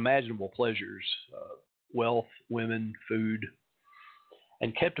unimaginable pleasures, wealth, women, food,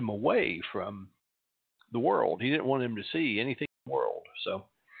 and kept him away from the world. He didn't want him to see anything in the world. So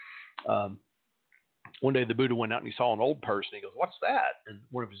one day the Buddha went out and he saw an old person. He goes, what's that? And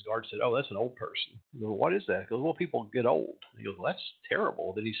one of his guards said, oh, that's an old person. He goes, what is that? He goes, well, people get old. He goes, well, that's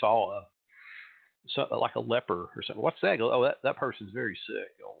terrible. Then he saw like a leper or something. What's that? He goes, oh, that person's very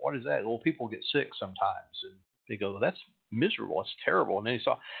sick. He goes, what is that? Well, people get sick sometimes. And he goes, well, that's miserable. It's terrible. And then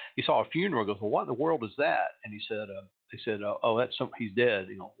he saw a funeral. He goes, well, what in the world is that? And he said, they said, oh, that's he's dead.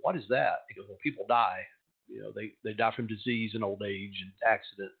 You know, what is that? He goes, well, people die. You know, they die from disease and old age and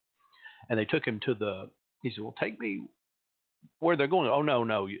accident. And they took him to he said, well, take me where they're going. Oh,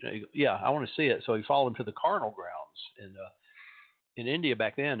 no. Yeah, I want to see it. So he followed him to the carnal grounds. And in India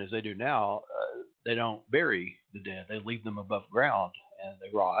back then, as they do now, they don't bury the dead. They leave them above ground and they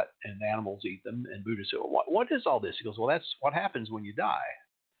rot and the animals eat them. And Buddha said, well, what is all this? He goes, well, that's what happens when you die.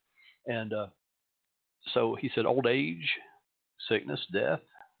 And so he said, old age, sickness, death.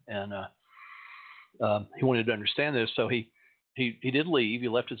 And he wanted to understand this. So he did leave. He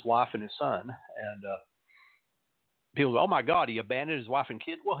left his wife and his son. And people go, oh, my God, he abandoned his wife and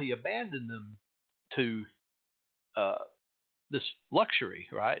kid. Well, he abandoned them to this luxury,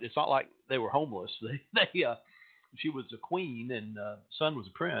 right? It's not like they were homeless. She was a queen and son was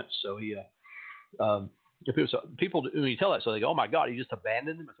a prince. So people, when you tell that, so they go, oh my God, he just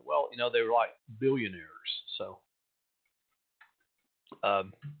abandoned them. I said, well, you know, they were like billionaires. So,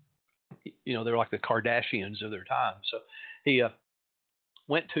 you know, they were like the Kardashians of their time. So he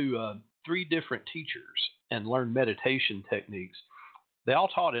went to 3 different teachers and learned meditation techniques. They all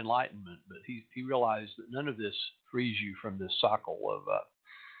taught enlightenment, but he realized that none of this frees you from this cycle of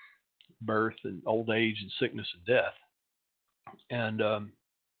birth and old age and sickness and death. And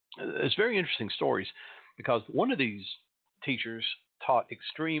it's very interesting stories, because one of these teachers taught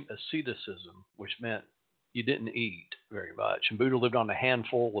extreme asceticism, which meant you didn't eat very much. And Buddha lived on a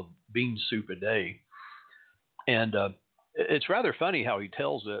handful of bean soup a day. And it's rather funny how he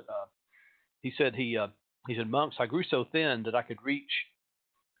tells it. He said, monks, I grew so thin that I could reach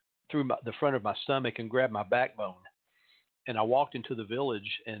through the front of my stomach and grab my backbone. And I walked into the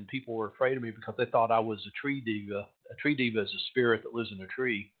village and people were afraid of me because they thought I was a tree diva. A tree diva is a spirit that lives in a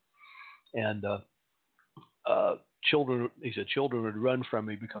tree. And children would run from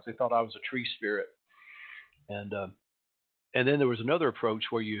me because they thought I was a tree spirit. And then there was another approach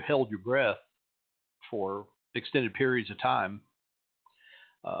where you held your breath for extended periods of time.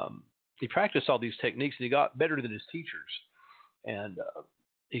 He practiced all these techniques and he got better than his teachers. And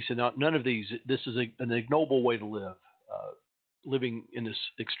he said, none of these, this is an ignoble way to live. Living in this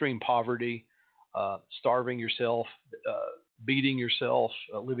extreme poverty, starving yourself, beating yourself,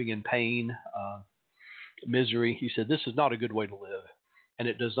 living in pain, misery. He said, this is not a good way to live. And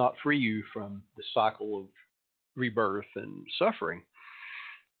it does not free you from the cycle of rebirth and suffering.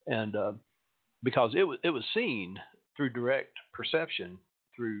 And because it was seen through direct perception,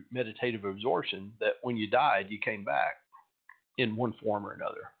 through meditative absorption that when you died, you came back in one form or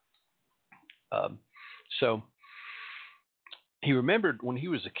another. So he remembered when he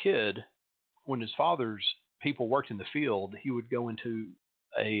was a kid, when his father's people worked in the field, he would go into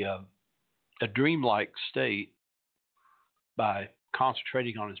a dreamlike state by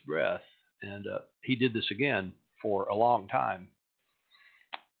concentrating on his breath. And he did this again for a long time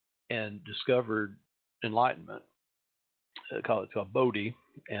and discovered enlightenment. It's called Bodhi.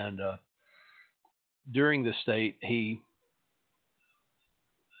 And during this state, he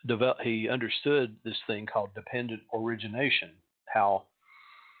understood this thing called dependent origination, how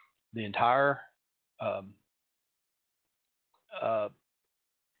the entire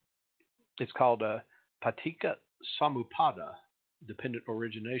it's called Paticca Samuppada, dependent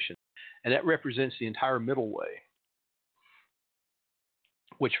origination, and that represents the entire middle way,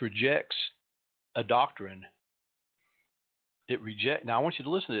 which rejects a doctrine. Now I want you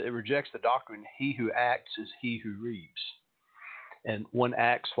to listen to it. It rejects the doctrine, he who acts is he who reaps. And one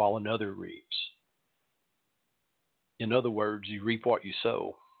acts while another reaps. In other words, you reap what you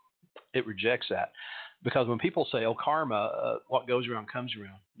sow. It rejects that. Because when people say, oh, karma, what goes around comes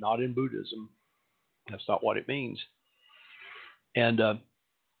around, not in Buddhism. That's not what it means. And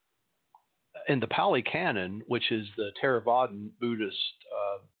in the Pali Canon, which is the Theravadan Buddhist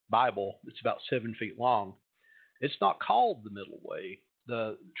Bible, it's about 7 feet long, it's not called the middle way.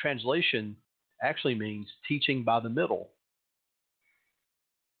 The translation actually means teaching by the middle.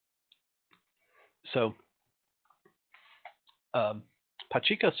 So,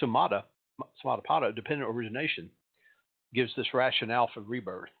 Paticca Samuppada, dependent origination, gives this rationale for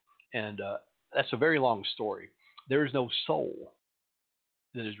rebirth. And that's a very long story. There is no soul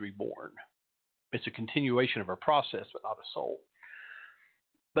that is reborn. It's a continuation of our process, but not a soul.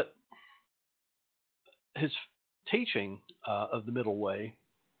 But his teaching of the middle way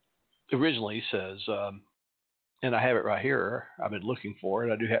originally says, and I have it right here. I've been looking for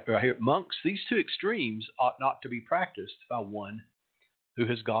it. I do have it right here. Monks, these two extremes ought not to be practiced by one who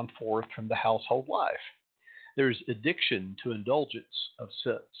has gone forth from the household life. There is addiction to indulgence of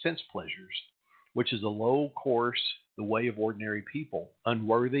sense pleasures, which is a low course, the way of ordinary people,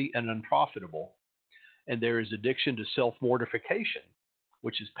 unworthy and unprofitable. And there is addiction to self-mortification,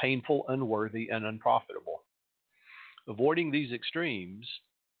 which is painful, unworthy, and unprofitable. Avoiding these extremes,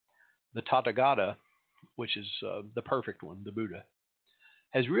 the Tathagata, which is the perfect one, the Buddha,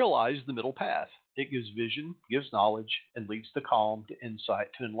 has realized the middle path. It gives vision, gives knowledge, and leads to calm, to insight,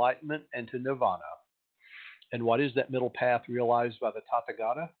 to enlightenment, and to nirvana. And what is that middle path realized by the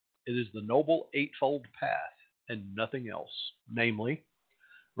Tathagata? It is the Noble Eightfold Path and nothing else, namely,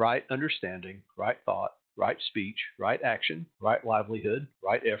 right understanding, right thought, right speech, right action, right livelihood,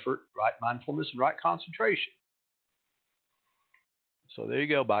 right effort, right mindfulness, and right concentration. So there you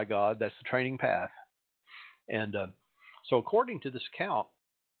go, by God, that's the training path. And so according to this account,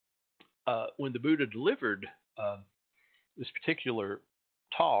 when the Buddha delivered this particular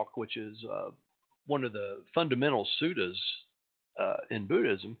talk, which is one of the fundamental suttas in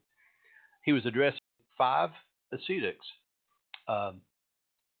Buddhism, he was addressing 5 ascetics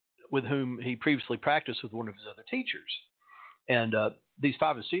with whom he previously practiced with one of his other teachers. And these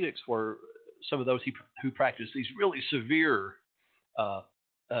 5 ascetics were some of those who practiced these really severe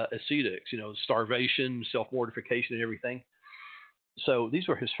ascetics, starvation, self-mortification, and everything. So these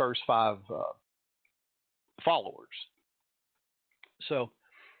were his first 5 followers. So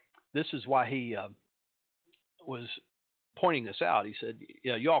this is why he was pointing this out. He said,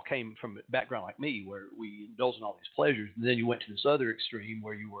 you all came from a background like me where we indulge in all these pleasures, and then you went to this other extreme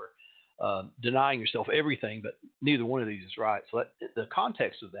where you were denying yourself everything, but neither one of these is right. So the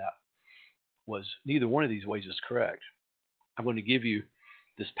context of that was neither one of these ways is correct. I'm going to give you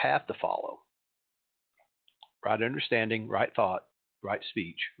this path to follow. Right understanding, right thought, right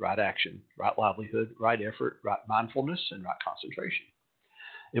speech, right action, right livelihood, right effort, right mindfulness, and right concentration.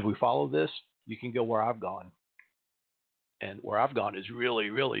 If we follow this, you can go where I've gone. And where I've gone is really,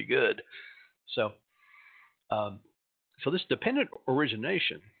 really good. So this dependent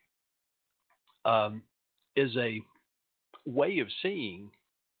origination is a way of seeing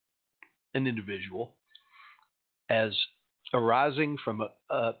an individual as arising from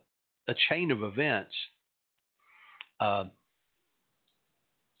a chain of events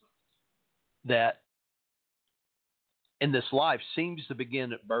that in this life seems to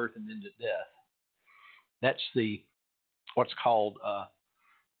begin at birth and end at death. That's what's called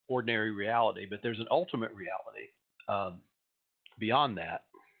ordinary reality, but there's an ultimate reality beyond that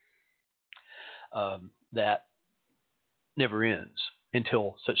that never ends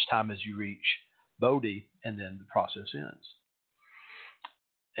until such time as you reach Bodhi, and then the process ends.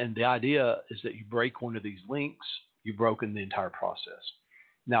 And the idea is that you break one of these links, you've broken the entire process.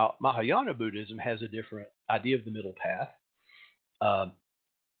 Now, Mahayana Buddhism has a different idea of the middle path.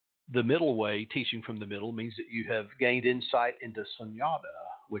 The middle way, teaching from the middle, means that you have gained insight into sunyata,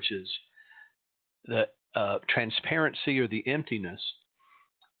 which is the transparency or the emptiness,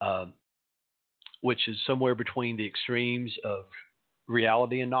 which is somewhere between the extremes of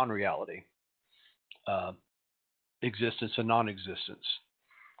reality and non-reality, existence and non-existence.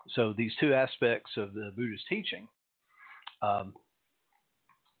 So these two aspects of the Buddha's teaching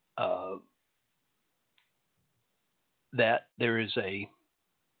that there is a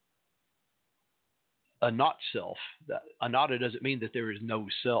not self. That anatta doesn't mean that there is no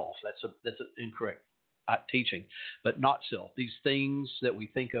self. That's an incorrect teaching. But not self. These things that we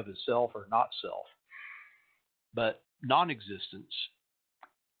think of as self are not self. But non-existence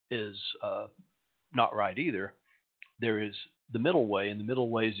is not right either. There is the middle way, and the middle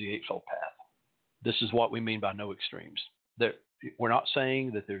way is the Eightfold Path. This is what we mean by no extremes. We're not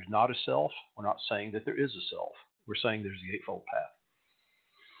saying that there's not a self. We're not saying that there is a self. We're saying there's the Eightfold Path.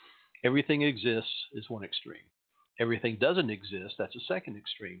 Everything exists is one extreme. Everything doesn't exist, that's a second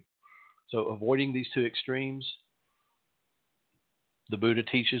extreme. So avoiding these two extremes, the Buddha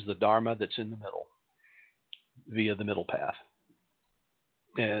teaches the Dharma that's in the middle via the middle path.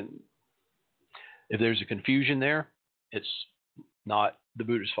 And if there's a confusion there, it's not the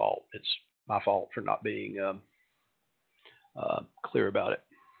Buddha's fault. It's my fault for not being clear about it.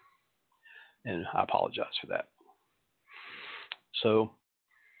 And I apologize for that. So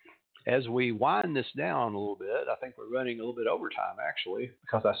as we wind this down a little bit, I think we're running a little bit overtime actually,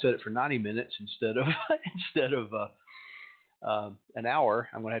 because I set it for 90 minutes instead of an hour.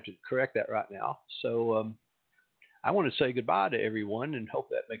 I'm going to have to correct that right now. So I want to say goodbye to everyone and hope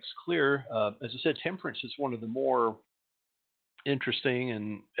that makes clear. As I said, temperance is one of the more interesting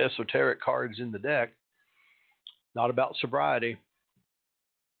and esoteric cards in the deck. Not about sobriety.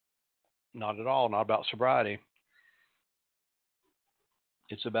 Not at all. Not about sobriety.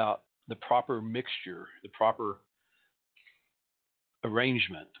 It's about the proper mixture, the proper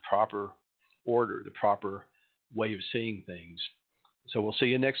arrangement, the proper order, the proper way of seeing things. So we'll see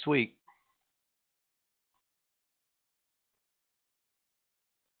you next week.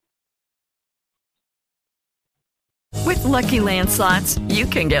 With Lucky Land Slots, you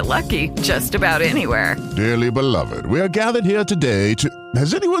can get lucky just about anywhere. Dearly beloved, we are gathered here today to...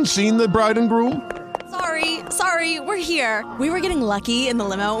 Has anyone seen the bride and groom? Sorry, we're here. We were getting lucky in the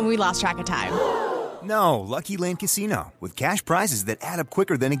limo and we lost track of time. No, Lucky Land Casino, with cash prizes that add up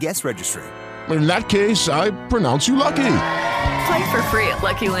quicker than a guest registry. In that case, I pronounce you lucky. Play for free at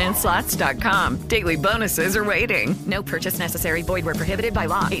LuckyLandSlots.com. Daily bonuses are waiting. No purchase necessary. Void where prohibited by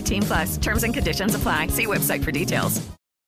law. 18+. Terms and conditions apply. See website for details.